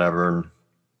doing or whatever.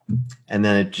 And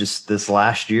then it just, this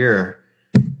last year,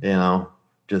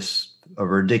 just a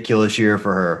ridiculous year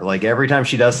for her. Like every time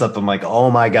she does something, I'm like,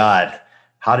 oh my God,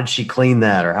 how did she clean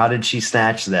that? Or how did she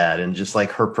snatch that? And just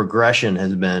like her progression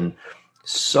has been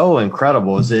so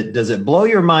incredible. Does it blow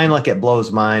your mind like it blows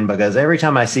mine? Because every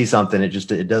time I see something,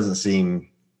 it doesn't seem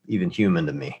even human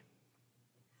to me.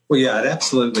 Well, yeah, it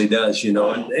absolutely does,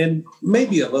 and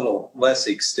maybe a little less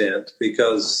extent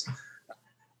because,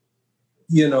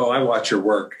 I watch her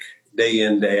work day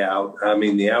in, day out. I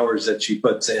mean, the hours that she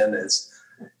puts in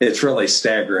it's really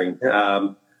staggering.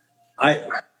 I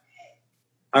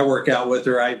work out with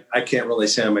her. I can't really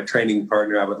say I'm a training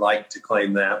partner. I would like to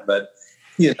claim that, but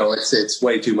it's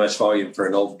way too much volume for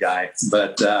an old guy.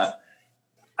 But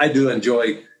I do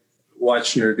enjoy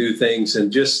watching her do things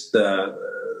and just the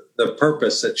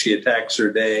purpose that she attacks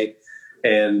her day,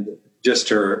 and just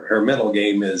her mental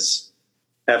game is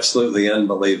absolutely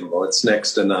unbelievable. It's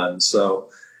next to none. So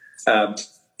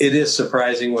it is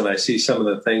surprising when I see some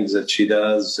of the things that she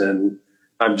does, and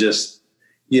I'm just,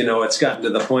 it's gotten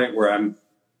to the point where I'm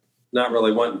not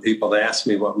really wanting people to ask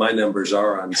me what my numbers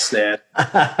are on snatch.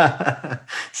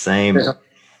 Same. I'm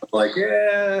like,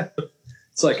 yeah,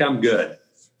 it's like I'm good.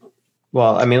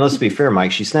 Well, I mean, let's be fair,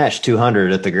 Mike. She snatched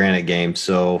 200 at the Granite Games,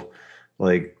 so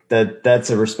like that's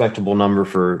a respectable number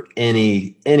for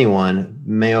anyone,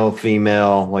 male,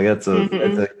 female. Like that's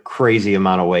a crazy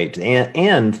amount of weight.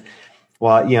 And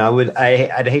well,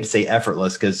 I'd hate to say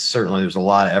effortless because certainly there's a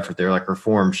lot of effort there. Like her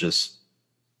form's just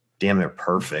damn near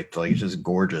perfect. Like it's just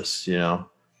gorgeous,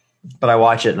 But I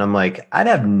watch it and I'm like, I'd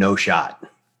have no shot.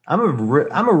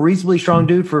 I'm a reasonably strong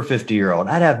dude for a 50-year-old.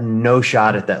 I'd have no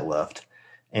shot at that lift.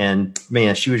 And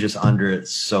man, she was just under it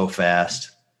so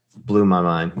fast. Blew my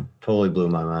mind. Totally blew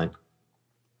my mind.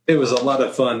 It was a lot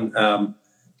of fun,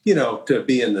 to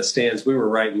be in the stands. We were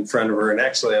right in front of her and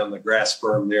actually on the grass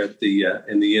berm there at the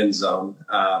in the end zone.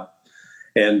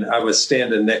 And I was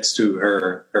standing next to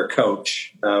her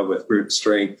coach with Brute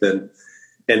Strength,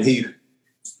 and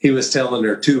he was telling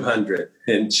her 200,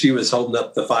 and she was holding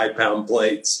up the 5-pound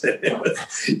plates.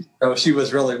 She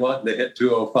was really wanting to hit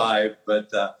 205, but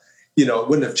it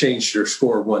wouldn't have changed her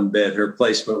score one bit, her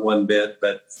placement one bit.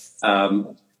 But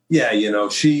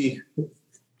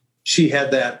she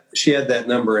had that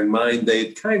number in mind.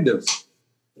 They'd kind of,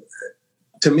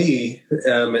 to me,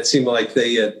 it seemed like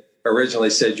they had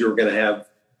originally said you were going to have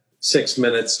 6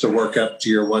 minutes to work up to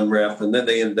your one rep, and then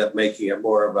they ended up making it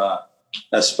more of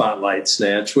a spotlight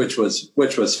snatch, which was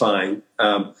fine.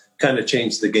 Kind of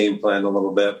changed the game plan a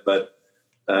little bit, but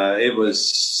it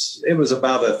was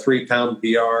about a 3-pound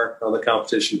PR on the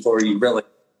competition floor. You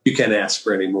can't ask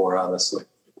for any more, honestly.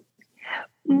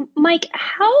 Mike,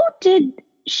 how did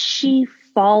she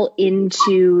fall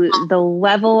into the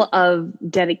level of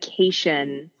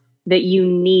dedication that you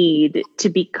need to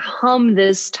become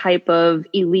this type of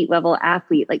elite level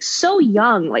athlete? Like, so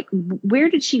young, like, where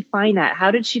did she find that?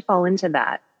 How did she fall into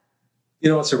that?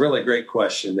 It's a really great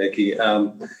question, Nikki.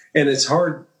 And it's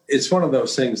hard. It's one of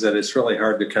those things that it's really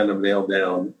hard to kind of nail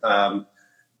down.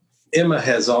 Emma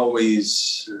has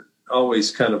always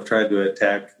kind of tried to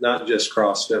attack not just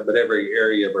CrossFit, but every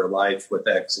area of her life with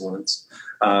excellence.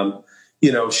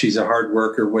 She's a hard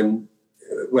worker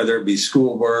whether it be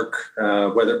schoolwork,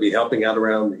 whether it be helping out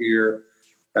around here,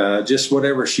 just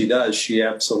whatever she does, she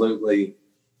absolutely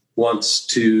wants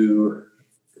to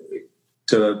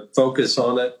focus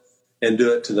on it and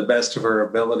do it to the best of her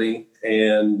ability.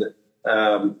 And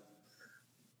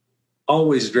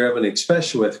always driven,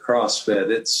 especially with CrossFit.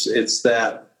 It's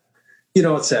that,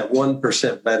 it's that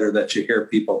 1% better that you hear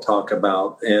people talk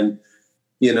about. And,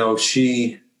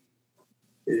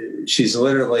 she's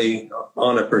literally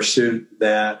on a pursuit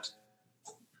that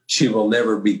she will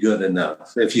never be good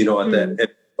enough, if you know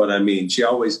what I mean.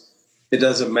 It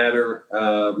doesn't matter,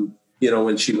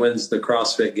 when she wins the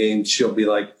CrossFit Games, she'll be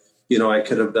like, I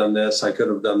could have done this, I could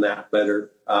have done that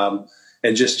better.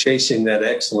 And just chasing that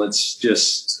excellence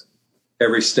just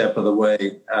every step of the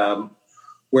way.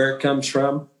 Where it comes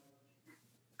from,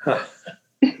 I'll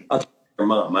tell her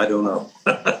mom, I don't know.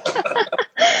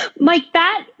 Mike,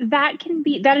 that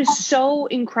is so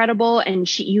incredible.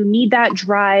 And you need that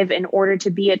drive in order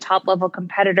to be a top level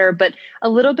competitor, but a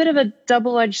little bit of a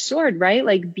double-edged sword, right?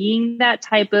 Like, being that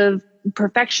type of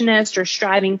perfectionist or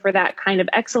striving for that kind of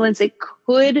excellence, it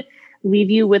could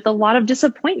leave you with a lot of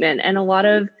disappointment and a lot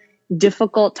of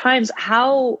difficult times.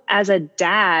 How, as a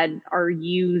dad, are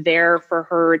you there for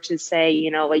her to say,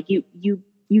 like, you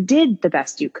did the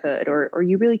best you could, or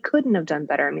you really couldn't have done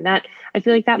better? I mean, I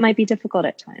feel like that might be difficult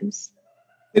at times.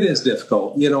 It is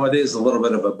difficult. It is a little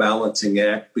bit of a balancing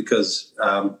act because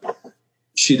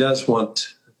she does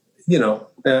want,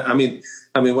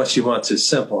 what she wants is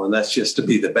simple, and that's just to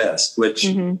be the best, which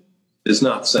is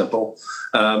not simple.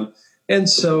 And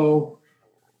so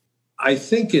I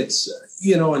think it's,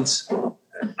 and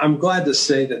I'm glad to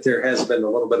say that there has been a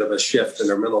little bit of a shift in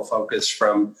her mental focus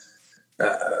from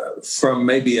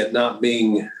maybe it not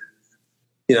being,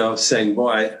 saying,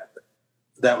 boy,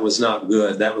 that was not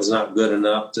good. That was not good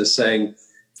enough, to saying,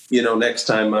 next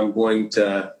time I'm going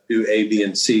to do A, B,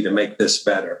 and C to make this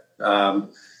better. I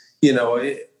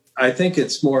think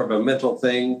it's more of a mental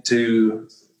thing to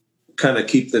kind of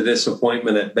keep the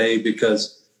disappointment at bay,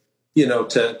 because,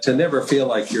 to never feel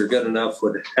like you're good enough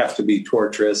would have to be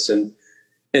torturous. And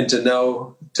to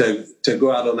know to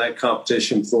go out on that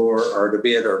competition floor, or to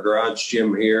be at our garage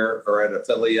gym here or at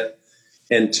affiliate,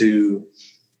 and to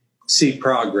see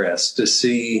progress, to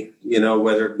see,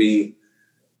 whether it be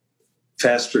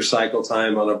faster cycle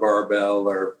time on a barbell,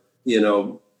 or,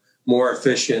 more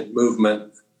efficient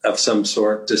movement of some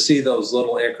sort, to see those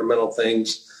little incremental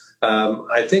things.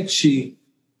 I think she,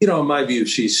 in my view,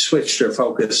 she switched her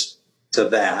focus to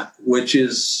that, which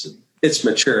is, it's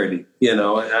maturity,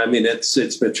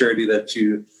 it's maturity that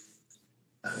you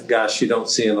don't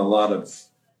see in a lot of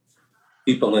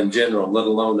people in general, let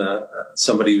alone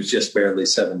somebody who's just barely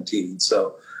 17.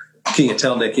 So can you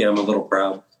tell, Nikki, I'm a little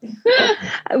proud.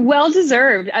 Well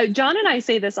deserved. John and I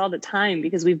say this all the time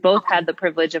because we've both had the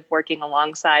privilege of working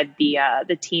alongside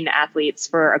the teen athletes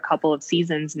for a couple of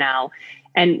seasons now.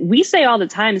 And we say all the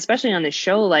time, especially on this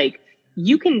show, like,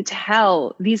 you can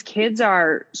tell these kids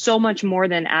are so much more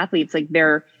than athletes. Like,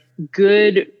 they're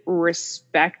good,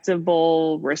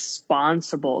 respectable,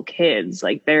 responsible kids.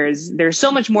 Like there's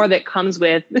so much more that comes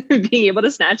with being able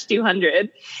to snatch 200,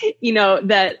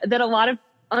 that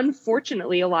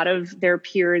unfortunately, a lot of their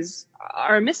peers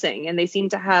are missing, and they seem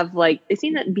to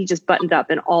be just buttoned up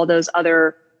in all those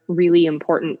other really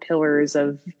important pillars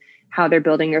of how they're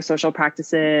building their social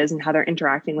practices and how they're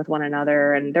interacting with one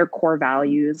another and their core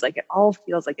values. Like it all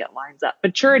feels like it lines up.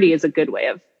 Maturity is a good way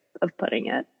of putting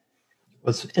it.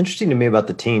 What's interesting to me about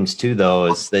the teams too, though,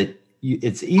 is that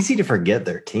it's easy to forget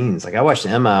their teams. Like I watched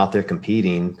Emma out there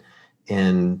competing,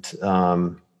 and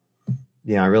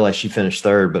I realized she finished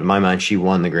third, but in my mind, she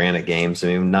won the Granite Games. I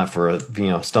mean, not for a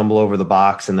stumble over the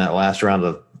box in that last round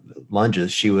of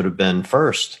lunges, she would have been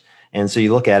first. And so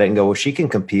you look at it and go, well, she can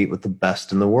compete with the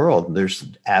best in the world. There's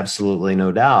absolutely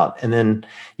no doubt. And then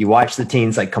you watch the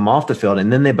teens like come off the field,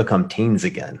 and then they become teens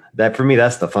again. That for me,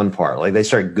 that's the fun part. Like they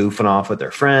start goofing off with their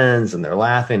friends and they're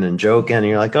laughing and joking. And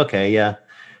you're like, okay, yeah,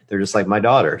 they're just like my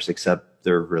daughters, except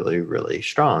they're really, really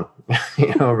strong,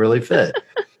 really fit.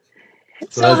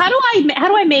 So how do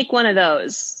I make one of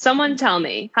those? Someone tell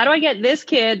me. How do I get this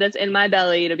kid that's in my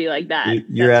belly to be like that?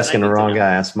 You're asking the wrong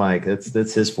guy. Ask Mike.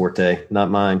 That's his forte,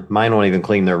 not mine. Mine won't even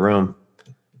clean their room.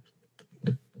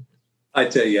 I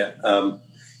tell you,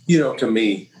 to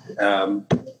me,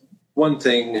 one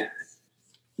thing,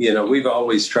 we've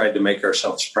always tried to make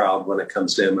ourselves proud when it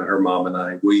comes to Emma, her mom, and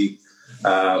I. We've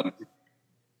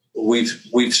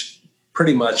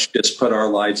pretty much just put our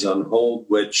lives on hold,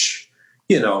 which.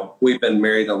 We've been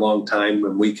married a long time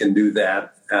and we can do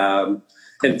that,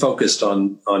 and focused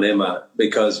on Emma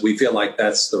because we feel like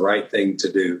that's the right thing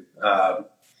to do.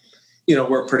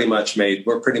 We're pretty much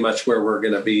where we're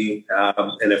going to be.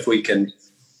 And if we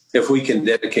can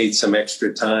dedicate some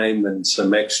extra time and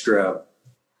some extra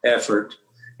effort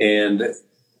and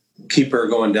keep her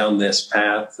going down this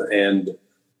path and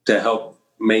to help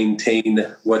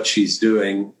maintain what she's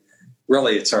doing,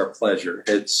 really, it's our pleasure.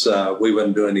 It's we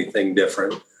wouldn't do anything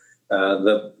different.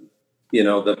 The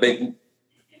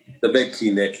big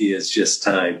key, Nikki, is just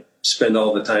time. Spend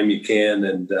all the time you can,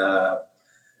 and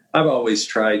I've always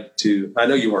tried to. I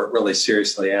know you weren't really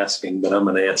seriously asking, but I'm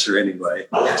going to answer anyway.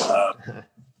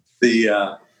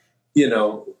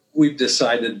 We've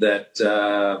decided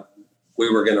that we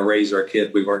were going to raise our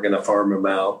kid. We weren't going to farm him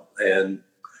out, and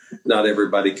not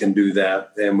everybody can do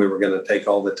that. And we were going to take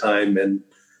all the time and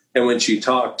when she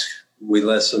talked, we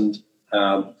listened.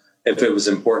 If it was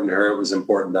important to her, it was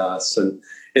important to us. And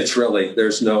it's really,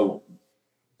 there's no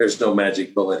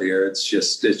magic bullet here. It's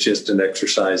just an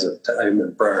exercise of time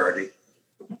and priority.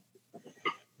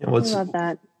 I love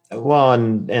that. Well,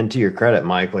 and to your credit,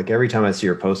 Mike, like every time I see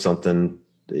her post something,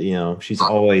 she's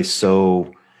always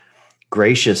so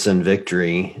gracious in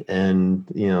victory, and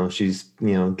she's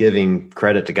giving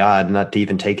credit to God, not to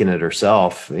even taking it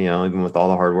herself, even with all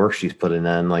the hard work she's putting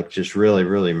in. Like just really,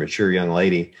 really mature young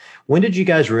lady. When did you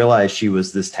guys realize she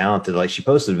was this talented? Like she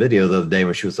posted a video the other day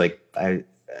when she was like, if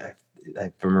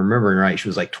I'm remembering right, she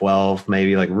was like 12,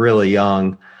 maybe, like really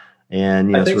young.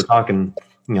 And so we're talking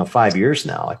 5 years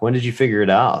now. Like when did you figure it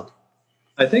out?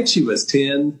 I think she was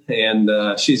 10,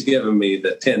 and she's giving me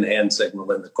the 10 hand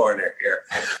signal in the corner here.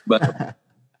 But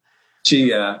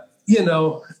she,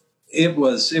 it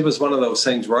was one of those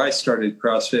things where I started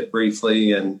CrossFit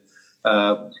briefly, and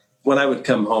when I would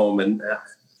come home, and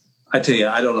I tell you,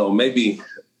 I don't know,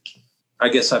 I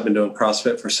guess I've been doing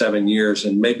CrossFit for 7 years,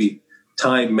 and maybe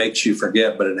time makes you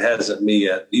forget, but it hasn't me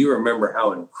yet. Do you remember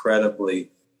how incredibly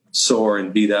sore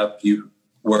and beat up you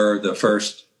were the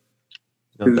first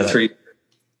 2-3?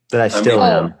 That I still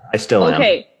am. I still am.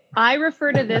 Okay. I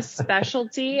refer to this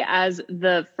specialty as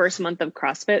the first month of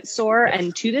CrossFit sore.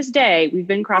 And to this day, we've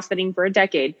been CrossFitting for a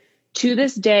decade. To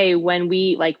this day, when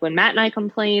Matt and I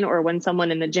complain, or when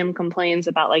someone in the gym complains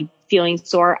about like feeling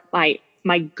sore,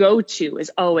 my go-to is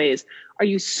always, are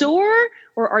you sore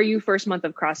or are you first month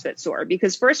of CrossFit sore?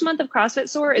 Because first month of CrossFit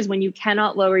sore is when you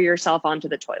cannot lower yourself onto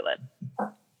the toilet.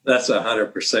 That's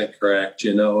 100% correct,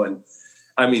 and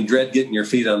I mean, dread getting your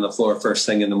feet on the floor first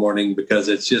thing in the morning because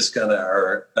it's just going to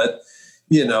hurt. But,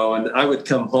 and I would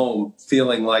come home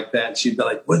feeling like that. And she'd be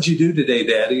like, what'd you do today,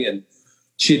 Daddy? And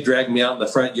she'd drag me out in the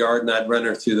front yard and I'd run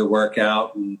her through the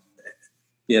workout. And,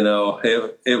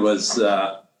 it was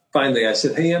finally I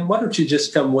said, hey, Em, why don't you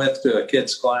just come with to a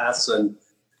kid's class? And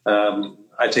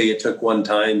I tell you, it took one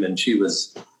time and she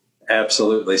was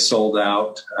absolutely sold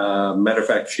out. Matter of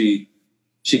fact, she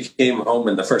came home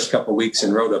in the first couple of weeks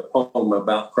and wrote a poem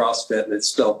about CrossFit, and it's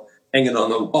still hanging on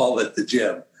the wall at the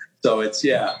gym. So it's,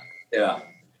 yeah.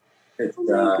 It's, oh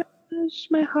my gosh,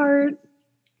 my heart.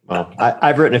 Well,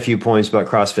 I've written a few poems about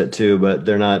CrossFit too, but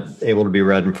they're not able to be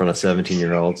read in front of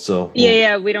 17-year-olds. So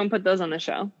Yeah, we don't put those on the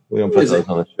show. we don't put those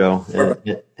on the show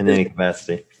in any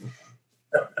capacity.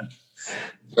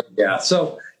 Yeah.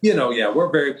 So, we're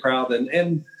very proud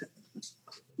and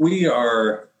we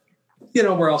are,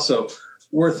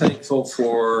 we're thankful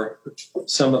for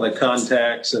some of the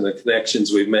contacts and the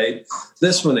connections we've made.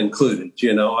 This one included,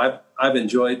 I've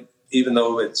enjoyed, even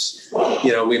though it's,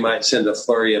 we might send a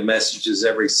flurry of messages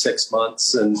every 6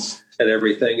 months and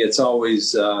everything. It's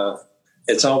always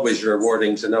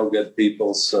rewarding to know good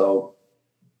people. So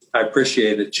I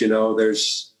appreciate it.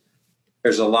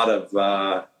 There's a lot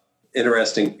of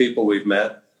interesting people we've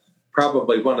met.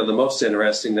 Probably one of the most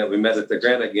interesting that we met at the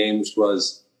Granite Games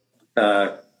was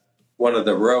one of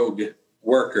the rogue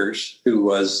workers who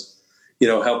was,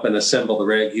 helping assemble the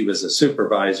rig. He was a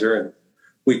supervisor, and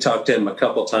we talked to him a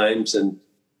couple times, and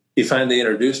he finally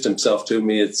introduced himself to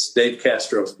me. It's Dave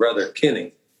Castro's brother,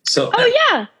 Kenny. So,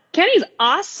 yeah, Kenny's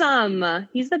awesome.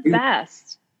 He's the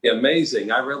best.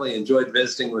 Amazing. I really enjoyed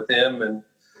visiting with him, and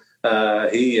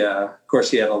he, of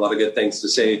course, he had a lot of good things to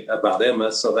say about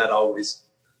Emma, so that always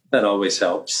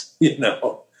helps,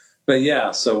 But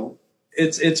yeah, so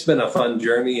it's been a fun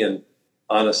journey, and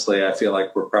honestly, I feel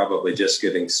like we're probably just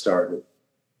getting started.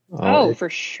 For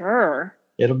sure.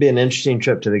 It'll be an interesting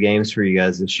trip to the games for you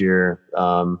guys this year.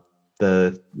 As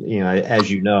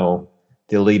you know,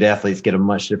 the elite athletes get a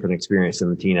much different experience than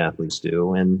the teen athletes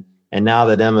do. And now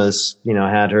that Emma's,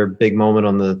 had her big moment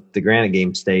on the Granite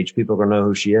Game stage, people are going to know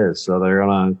who she is. So they're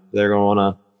going to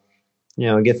want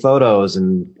to, get photos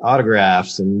and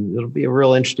autographs, and it'll be a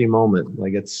real interesting moment.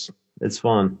 Like it's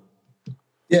fun.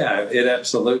 Yeah, it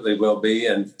absolutely will be.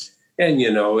 And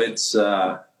it's,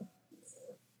 I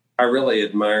really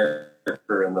admire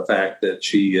her in the fact that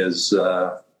she is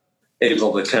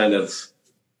able to kind of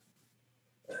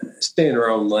stay in her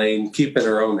own lane, keep in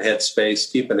her own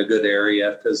headspace, keep in a good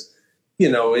area. Because, we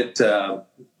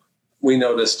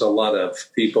noticed a lot of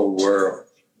people were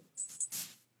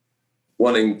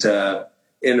wanting to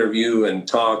interview and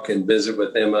talk and visit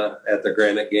with Emma at the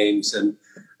Granite Games, and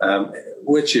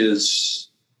which is,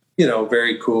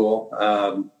 very cool.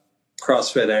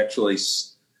 CrossFit actually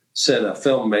sent a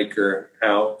filmmaker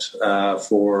out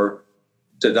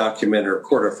to document her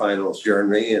quarterfinals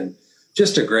journey, and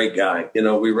just a great guy.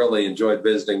 We really enjoyed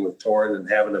visiting with Torrin and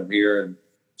having him here and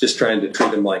just trying to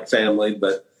treat him like family.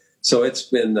 But so it's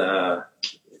been,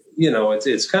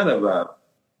 it's kind of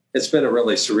it's been a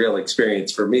really surreal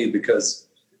experience for me because,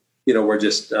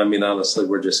 honestly,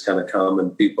 we're just kind of common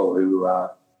people who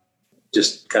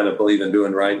just kind of believe in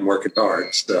doing right and working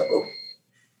hard. So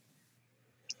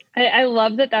I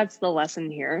love that that's the lesson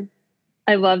here.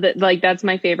 I love that. Like, that's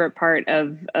my favorite part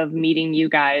of meeting you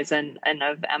guys and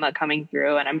of Emma coming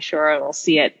through. And I'm sure I'll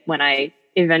see it when I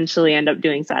eventually end up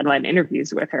doing sideline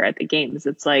interviews with her at the games.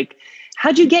 It's like,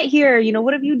 how'd you get here?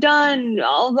 What have you done?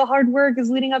 All the hard work is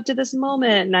leading up to this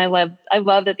moment. And I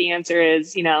love that the answer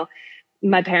is,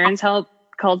 my parents helped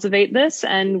cultivate this,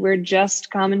 and we're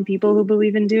just common people who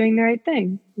believe in doing the right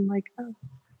thing. I'm like,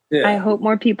 yeah. I hope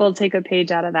more people take a page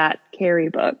out of that Carrie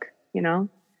book,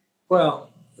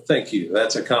 Well, thank you.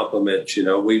 That's a compliment.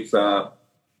 We've, I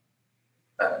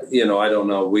don't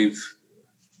know.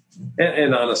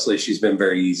 And honestly, she's been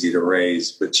very easy to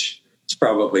raise, which is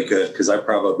probably good because I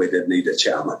probably didn't need a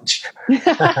challenge.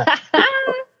 At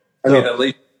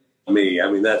least me.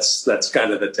 That's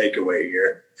kind of the takeaway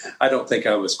here. I don't think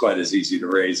I was quite as easy to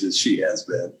raise as she has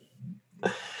been.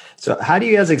 So how do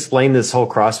you guys explain this whole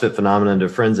CrossFit phenomenon to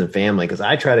friends and family? Because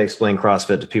I try to explain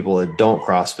CrossFit to people that don't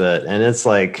CrossFit, and it's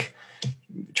like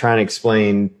trying to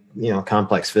explain,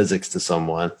 complex physics to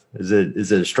someone. Is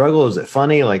it a struggle? Is it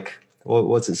funny? Like,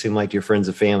 what's it seem like to your friends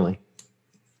and family?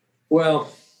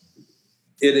 Well,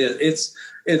 it is.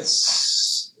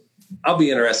 It's. I'll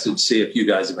be interested to see if you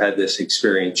guys have had this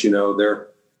experience. You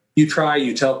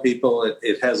tell people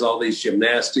it has all these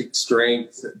gymnastic,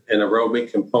 strength, and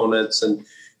aerobic components, and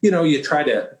you try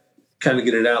to kind of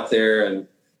get it out there, and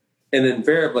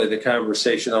invariably the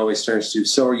conversation always turns to,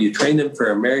 so are you training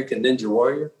for American Ninja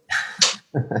Warrior?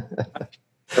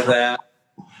 For that,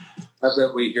 I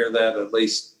bet we hear that at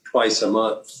least twice a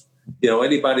month.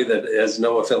 Anybody that has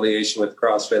no affiliation with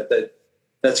CrossFit,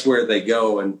 that's where they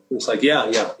go, and it's like,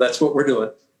 yeah, that's what we're doing.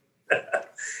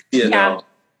 Yeah.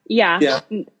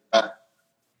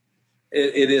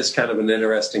 It is kind of an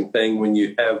interesting thing when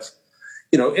you have,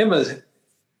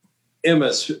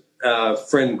 Emma's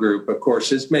friend group, of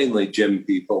course, is mainly gym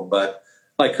people, but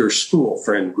like her school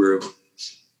friend group,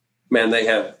 man,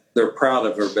 they're proud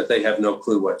of her, but they have no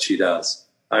clue what she does.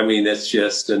 It's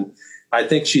just, and I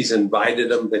think she's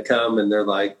invited them to come, and they're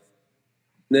like,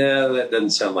 nah, that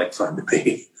doesn't sound like fun to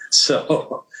me.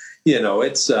 So,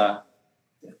 it's a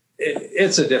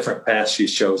different path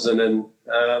she's chosen, and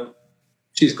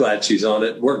she's glad she's on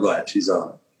it. We're glad she's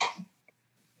on it.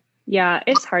 Yeah,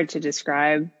 it's hard to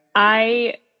describe.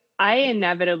 I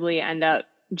inevitably end up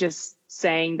just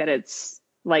saying that it's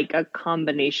like a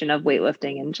combination of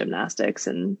weightlifting and gymnastics,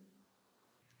 and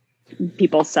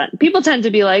people tend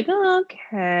to be like, oh,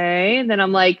 okay. And then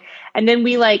I'm like, and then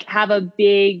we like have a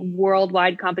big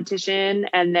worldwide competition,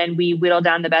 and then we whittle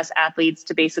down the best athletes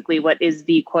to basically what is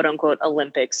the quote unquote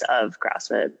Olympics of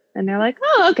CrossFit. And they're like,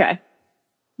 oh, okay.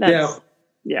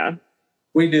 Yeah.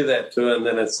 We do that too. And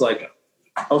then it's like,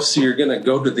 oh, so you're going to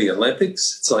go to the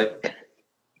Olympics? It's like,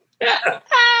 kinda,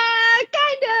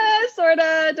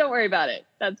 sorta. Don't worry about it.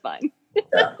 That's fine.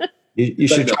 yeah. You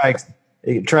should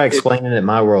try explaining it in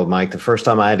my world, Mike. The first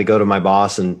time I had to go to my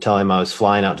boss and tell him I was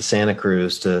flying out to Santa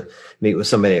Cruz to meet with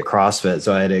somebody at CrossFit.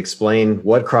 So I had to explain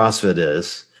what CrossFit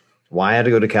is, why I had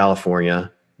to go to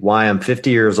California, why I'm 50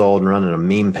 years old and running a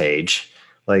meme page.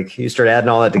 Like, you start adding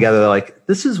all that together, they're like,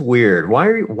 this is weird. Why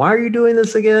are you doing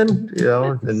this again?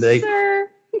 And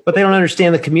but they don't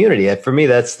understand the community. For me,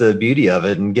 that's the beauty of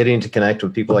it, and getting to connect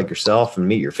with people like yourself and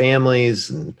meet your families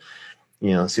and,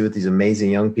 see what these amazing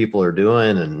young people are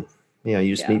doing. And,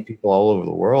 you just meet people all over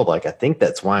the world. Like, I think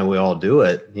that's why we all do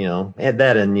it, add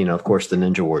that. And, of course, the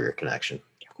Ninja Warrior connection.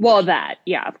 Well,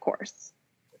 yeah, of course.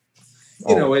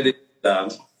 We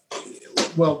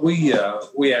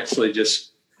actually just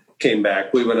came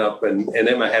back. We went up and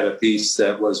Emma had a piece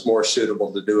that was more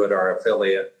suitable to do at our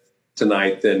affiliate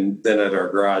tonight than at our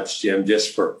garage gym,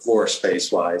 just for floor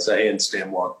space wise, a handstand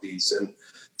walk piece. And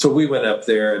so we went up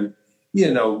there, and,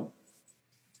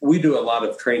 we do a lot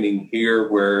of training here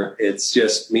where it's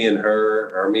just me and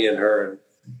her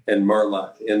and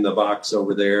Marla in the box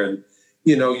over there. And,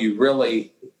 you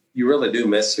really do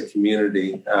miss the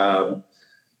community.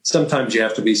 Sometimes you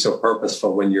have to be so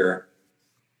purposeful when you're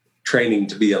training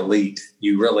to be elite.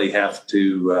 You really have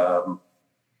to,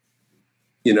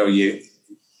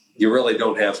 you really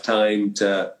don't have time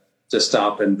to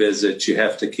stop and visit. You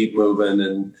have to keep moving,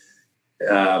 and,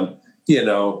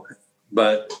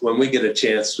 but when we get a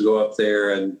chance to go up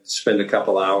there and spend a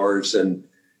couple hours and,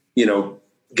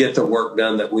 get the work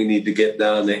done that we need to get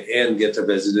done and get to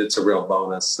visit, it's a real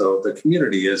bonus. So the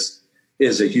community is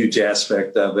a huge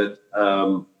aspect of it.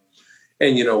 And,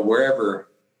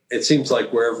 it seems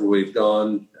like wherever we've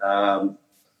gone,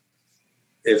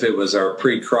 if it was our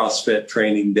pre-CrossFit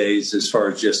training days, as far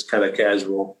as just kind of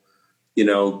casual,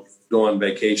 go on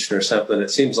vacation or something,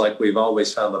 it seems like we've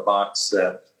always found the box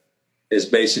that is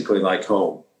basically like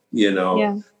home,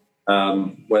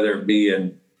 whether it be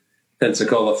in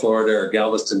Pensacola, Florida, or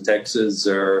Galveston, Texas,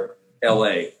 or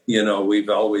LA. We've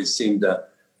always seemed to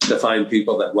find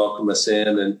people that welcome us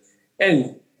in,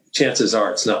 and chances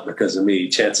are it's not because of me.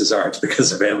 Chances are it's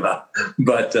because of Emma.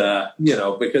 But,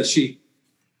 because she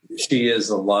is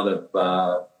a lot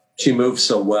of, she moves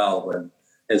so well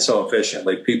and so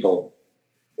efficiently. People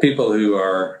who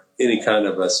are any kind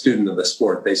of a student of the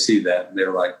sport, they see that and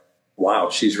they're like, wow,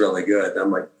 she's really good.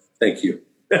 I'm like, thank you.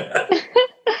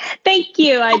 Thank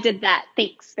you. I did that.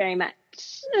 Thanks very much.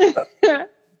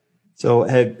 So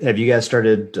have you guys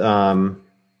started,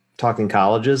 talking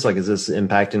colleges? Like, is this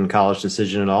impacting college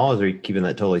decision at all? Or are you keeping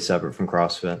that totally separate from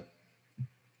CrossFit?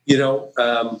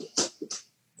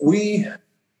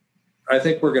 I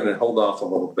think we're going to hold off a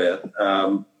little bit.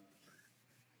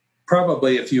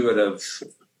 Probably if you would have,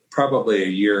 probably a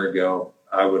year ago,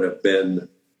 I would have been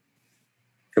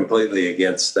completely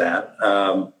against that.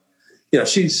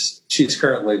 She's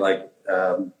currently like,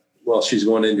 she's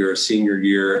going into her senior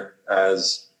year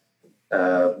as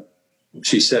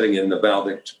she's sitting in the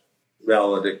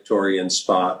valedictorian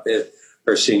spot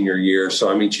her senior year.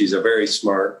 So, she's a very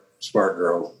smart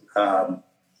girl.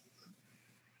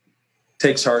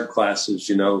 Takes hard classes,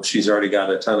 she's already got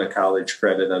a ton of college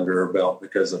credit under her belt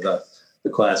because of the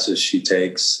classes she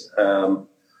takes.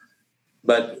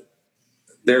 But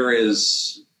there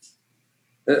is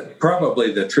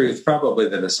probably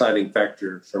the deciding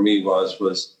factor for me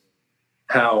was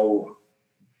how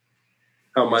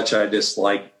much I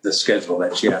dislike the schedule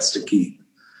that she has to keep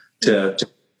to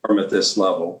perform at this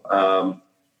level.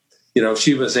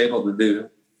 She was able to do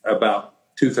about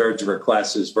 2/3 of her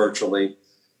classes virtually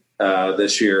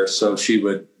this year. So she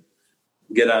would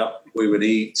get up, we would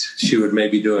eat, she would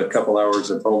maybe do a couple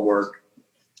hours of homework.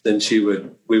 Then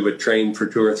we would train for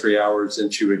 2 or 3 hours,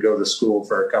 and she would go to school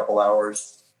for a couple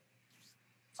hours,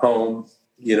 home,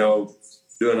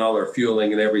 doing all her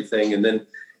fueling and everything, and then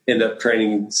end up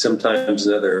training sometimes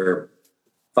another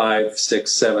 5,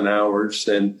 6, 7 hours.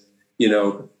 And,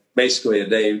 basically a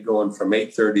day going from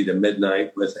 8:30 to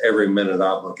midnight with every minute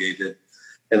obligated.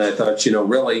 And I thought,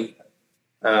 really,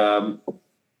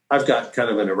 I've got kind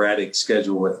of an erratic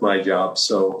schedule with my job.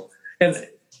 So, and,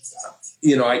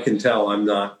 I can tell I'm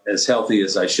not as healthy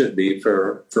as I should be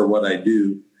for what I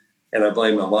do. And I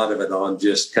blame a lot of it on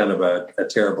just kind of a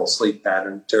terrible sleep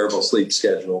pattern, terrible sleep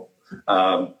schedule.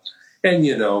 And,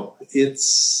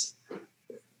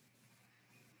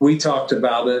 we talked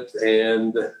about it,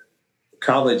 and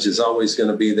college is always going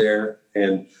to be there.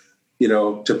 And,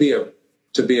 to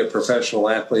be a professional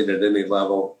athlete at any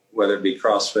level, whether it be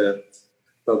CrossFit,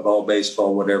 football,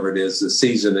 baseball, whatever it is, the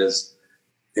season is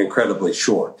incredibly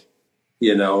short,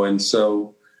 and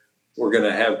so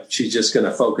she's just going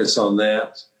to focus on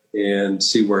that and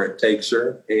see where it takes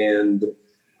her. And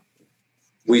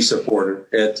we support her.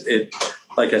 It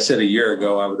like I said, a year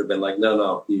ago, I would have been like,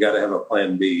 no, you got to have a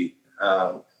plan B.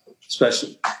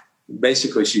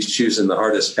 Basically, she's choosing the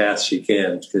hardest path she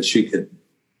can, because she could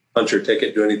punch her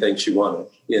ticket, do anything she wanted,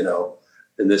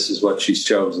 and this is what she's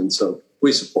chosen. So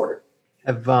we support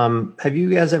her. Have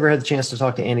you guys ever had the chance to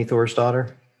talk to Annie Thor's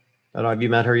daughter? Have you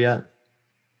met her yet?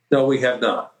 No, we have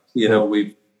not.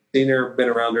 We've seen her, been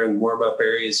around her in warm-up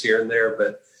areas here and there,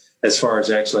 but as far as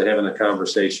actually having a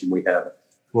conversation, we haven't.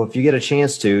 Well, if you get a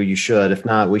chance to, you should. If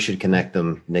not, we should connect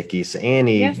them, Nikki. So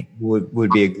Annie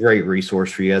would be a great resource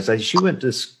for you guys. She went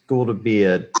to school to be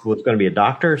going to be a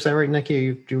doctor. Is that right,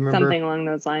 Nikki? Do you remember? Something along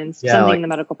those lines. Yeah, something in the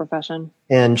medical profession.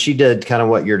 And she did kind of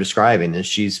what you're describing, and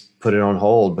she's put it on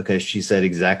hold because she said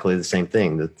exactly the same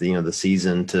thing, that the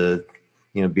season to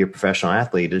be a professional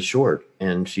athlete is short,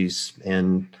 and just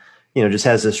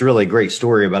has this really great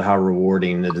story about how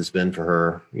rewarding it has been for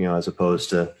her, as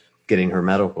opposed to getting her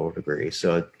medical degree.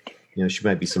 So, she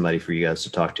might be somebody for you guys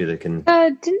to talk to that can.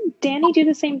 Didn't Danny do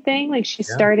the same thing? Like, she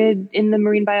started in the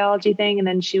marine biology thing, and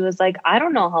then she was like, I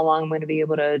don't know how long I'm going to be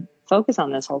able to focus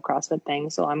on this whole CrossFit thing,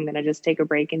 so I'm going to just take a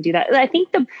break and do that. I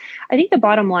think the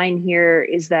bottom line here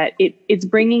is that it's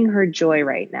bringing her joy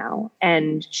right now,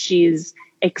 and she's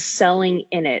excelling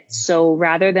in it. So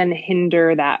rather than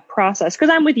hinder that process,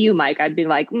 because I'm with you, Mike, I'd be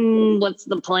like, what's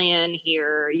the plan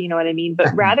here? You know what I mean?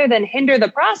 But rather than hinder the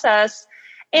process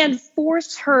and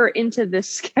force her into this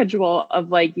schedule of,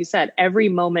 like you said, every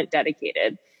moment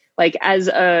dedicated, like as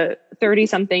a 30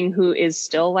 something who is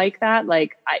still like that,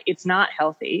 it's not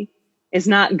healthy. It's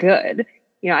not good.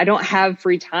 I don't have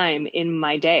free time in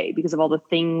my day because of all the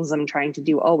things I'm trying to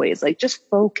do always. Like, just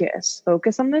focus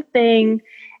on the thing.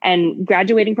 And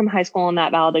graduating from high school in that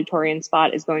valedictorian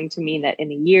spot is going to mean that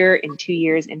in a year, in 2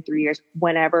 years, in 3 years,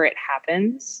 whenever it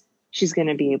happens, she's going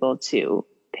to be able to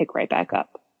pick right back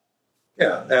up.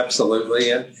 Yeah, absolutely.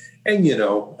 And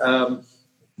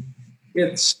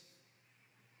it's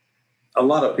a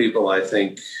lot of people, I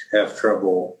think, have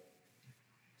trouble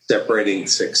separating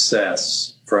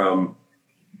success from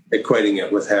equating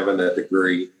it with having a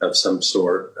degree of some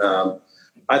sort.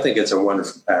 I think it's a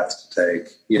wonderful path to take.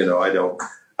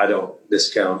 I don't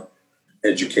discount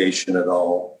education at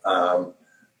all.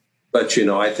 But,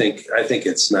 I think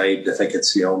it's naive to think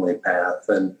it's the only path.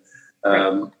 And,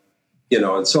 and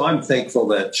so I'm thankful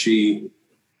that she,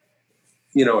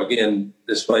 again,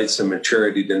 displayed some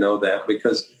maturity to know that,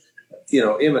 because,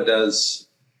 Emma does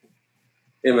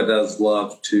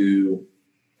love to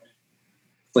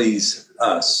please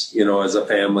us, as a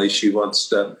family. She wants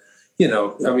to,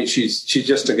 she's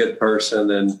just a good person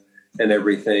and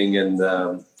everything.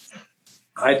 And,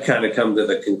 I'd kind of come to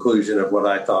the conclusion of what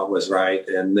I thought was right.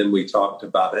 And then we talked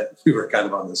about it. We were kind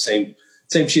of on the same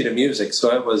sheet of music.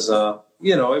 So it was,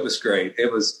 it was great.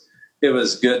 It was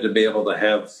good to be able to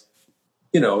have,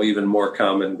 even more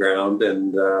common ground.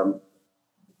 And,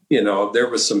 there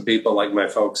was some people like my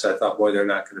folks, I thought, boy, they're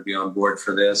not going to be on board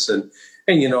for this. And,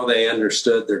 they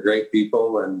understood. They're great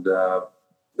people, and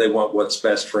they want what's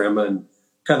best for Emma, and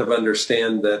kind of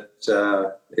understand that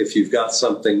if you've got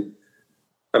something,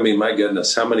 my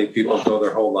goodness, how many people go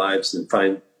their whole lives and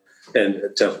find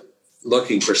to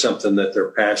looking for something that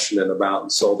they're passionate about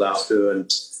and sold out to,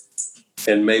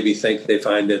 and maybe think they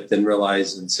find it, then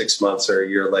realize in 6 months or a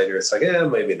year later, it's like,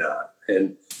 maybe not.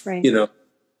 And, right.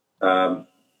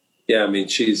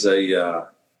 She's a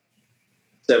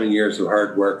 7 years of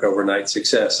hard work, overnight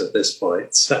success at this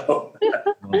point. So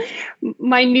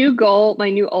my new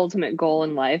ultimate goal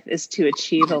in life is to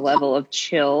achieve a level of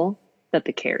chill that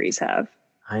the Carries have.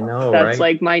 I know, that's right?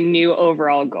 like my new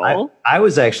overall goal. I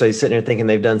was actually sitting here thinking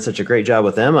they've done such a great job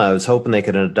with Emma. I was hoping they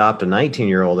could adopt a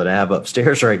 19-year-old that I have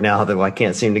upstairs right now that I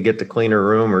can't seem to get to clean her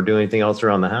room or do anything else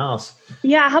around the house.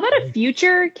 Yeah. How about a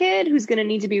future kid who's going to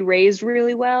need to be raised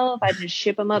really well? If I just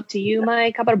ship him up to you,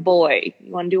 Mike, how about a boy?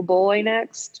 You want to do a boy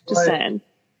next? Just saying.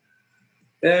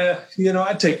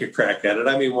 I'd take a crack at it.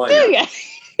 I mean, why Oh, not? yeah.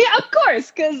 Yeah, of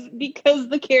course, because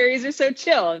the carries are so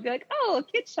chill. I'd be like, oh, a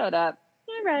kid showed up.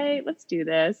 All right, let's do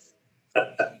this.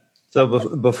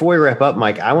 So before we wrap up,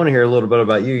 Mike, I want to hear a little bit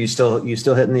about you. You still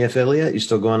hitting the affiliate? You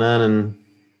still going on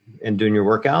and doing your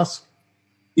workouts?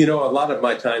 A lot of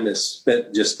my time is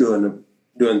spent just doing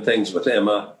things with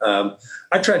Emma.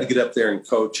 I try to get up there and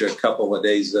coach a couple of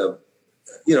days of,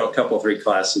 a couple, 3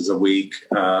 classes a week.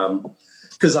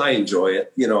 Because I enjoy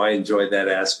it. I enjoy that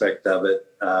aspect of it.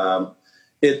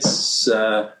 It's,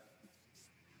 I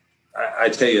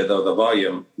tell you though, the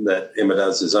volume that Emma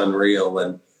does is unreal.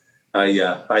 And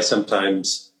I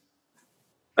sometimes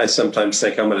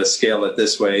think I'm going to scale it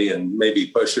this way and maybe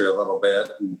push her a little bit.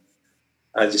 And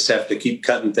I just have to keep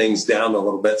cutting things down a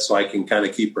little bit so I can kind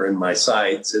of keep her in my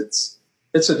sights. It's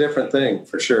a different thing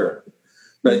for sure.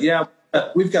 But yeah,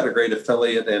 we've got a great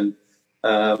affiliate, and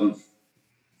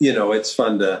it's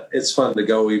fun to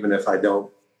go even if I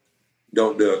don't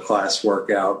do a class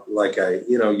workout like it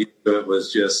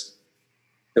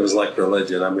was like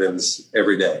religion. I mean, it was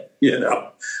every day,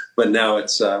 but now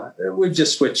it's we've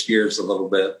just switched gears a little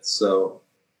bit, so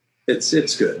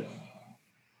it's good.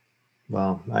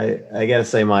 Well, I got to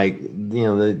say, Mike,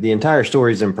 the entire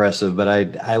story is impressive, but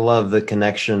I love the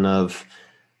connection of,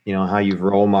 how you've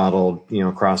role modeled,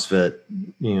 CrossFit,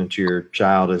 to your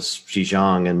child as she's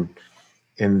young,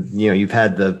 and you've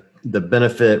had the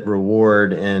benefit,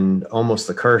 reward, and almost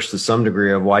the curse to some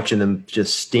degree of watching them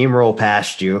just steamroll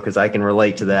past you, because I can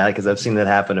relate to that because I've seen that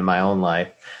happen in my own life.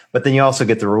 But then you also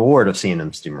get the reward of seeing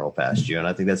them steamroll past you, and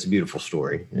I think that's a beautiful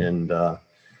story. And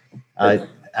I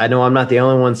know I'm not the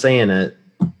only one saying it,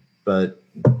 but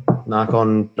knock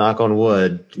on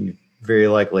wood, you very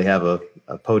likely have a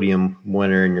podium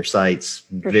winner in your sights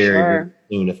very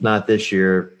soon, if not this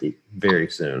year, very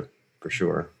soon for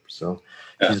sure. So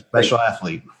she's a special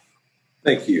athlete.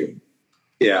 Thank you.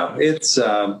 Yeah, it's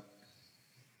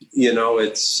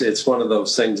it's one of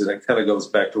those things, and it kind of goes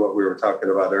back to what we were talking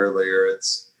about earlier.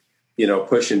 It's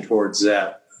pushing towards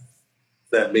that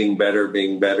being better,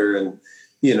 and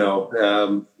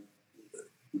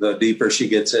the deeper she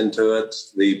gets into it,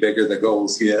 the bigger the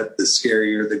goals get, the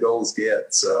scarier the goals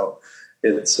get. So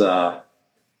it's fun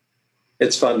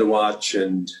to watch,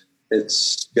 and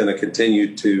it's going to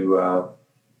continue to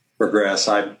progress.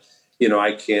 I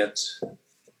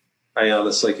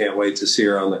honestly can't wait to see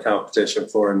her on the competition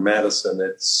floor in Madison.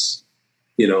 It's,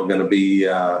 going to be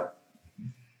a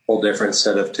whole different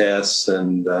set of tests.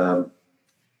 And,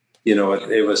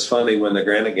 it was funny when the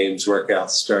Granite Games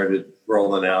workouts started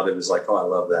rolling out. It was like, oh, I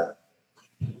love that.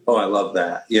 Oh, I love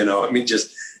that.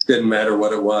 Just didn't matter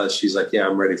what it was. She's like, yeah,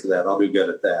 I'm ready for that. I'll do good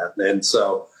at that. And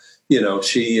so,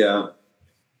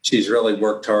 she's really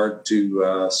worked hard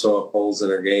to sew up holes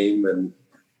in her game. And,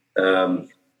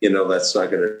 that's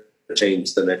not going to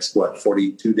change the next,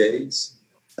 42 days?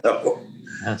 Oh.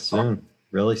 Yeah, soon.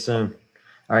 Really soon.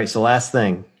 All right. So last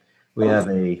thing, we have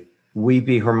a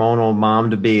weepy hormonal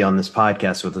mom to be on this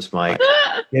podcast with us, Mike.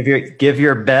 Give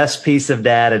your best piece of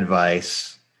dad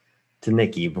advice to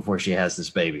Nikki before she has this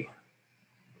baby.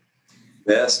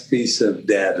 Best piece of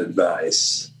dad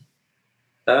advice.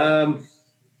 It's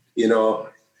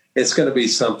going to be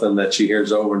something that she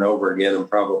hears over and over again, and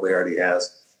probably already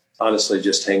has. Honestly,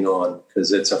 just hang on,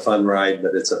 because it's a fun ride,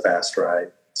 but it's a fast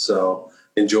ride. So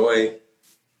enjoy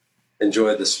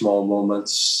the small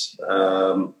moments,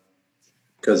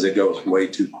 because it goes way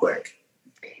too quick.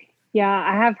 Yeah,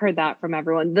 I have heard that from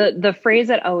everyone. The phrase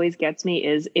that always gets me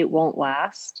is "it won't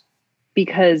last,"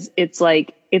 because it's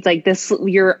like this,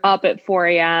 you're up at 4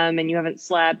 a.m. and you haven't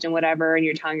slept and whatever, and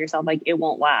you're telling yourself like it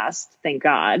won't last, thank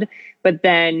God. But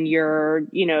then you're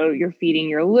feeding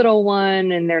your little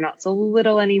one and they're not so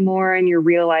little anymore, and you're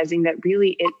realizing that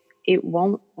really it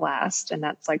won't last, and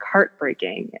that's like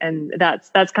heartbreaking. And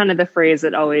that's kind of the phrase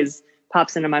that always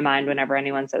pops into my mind whenever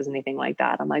anyone says anything like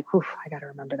that. I'm like, I got to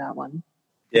remember that one.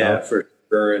 Yeah, for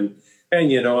sure. And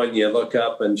you look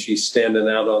up and she's standing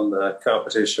out on the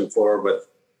competition floor with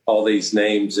all these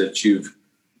names that you've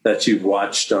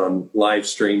watched on live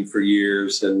stream for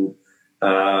years. And,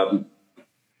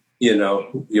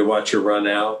 you watch her run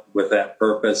out with that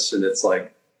purpose, and it's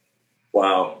like,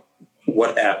 wow,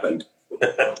 what happened?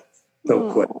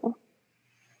 So quick.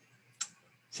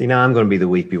 See, now I'm going to be the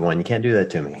weepy one. You can't do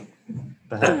that to me.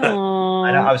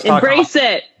 I was embrace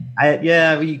it.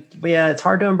 It's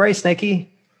hard to embrace, Nikki.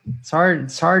 It's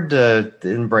hard to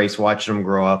embrace watching them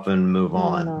grow up and move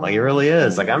on. Like, it really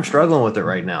is. Like, I'm struggling with it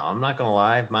right now. I'm not gonna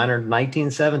lie. Mine are 19,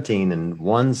 17, and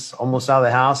one's almost out of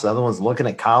the house. The other one's looking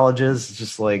at colleges. It's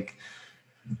just like,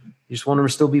 you just want them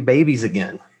to still be babies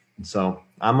again. So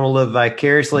I'm going to live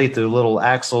vicariously through little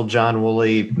Axel, John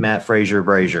Woolley, Matt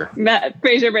Brazier. Matt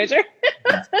Frazier.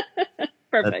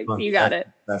 Perfect. You got it.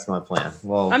 That's my plan.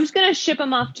 Well, I'm just going to ship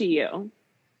them off to you.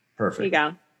 perfect. There you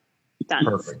go. Done.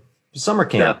 Perfect. Summer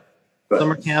camp. Yeah.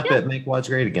 Summer camp at Make Watch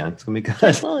Great Again. It's going to be good.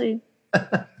 Absolutely.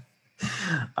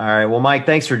 All right. Well, Mike,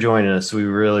 thanks for joining us. We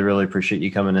really, really appreciate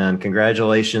you coming in.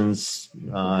 Congratulations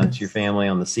to your family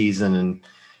on the season. And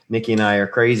Nikki and I are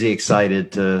crazy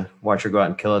excited to watch her go out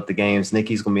and kill at the games.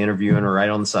 Nikki's going to be interviewing her right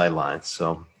on the sidelines.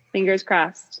 So Fingers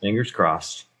crossed. fingers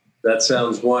crossed. That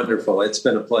sounds wonderful. It's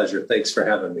been a pleasure. Thanks for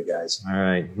having me, guys. All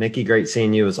right. Nikki, great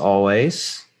seeing you as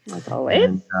always. As always.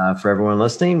 And for everyone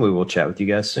listening, we will chat with you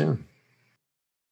guys soon.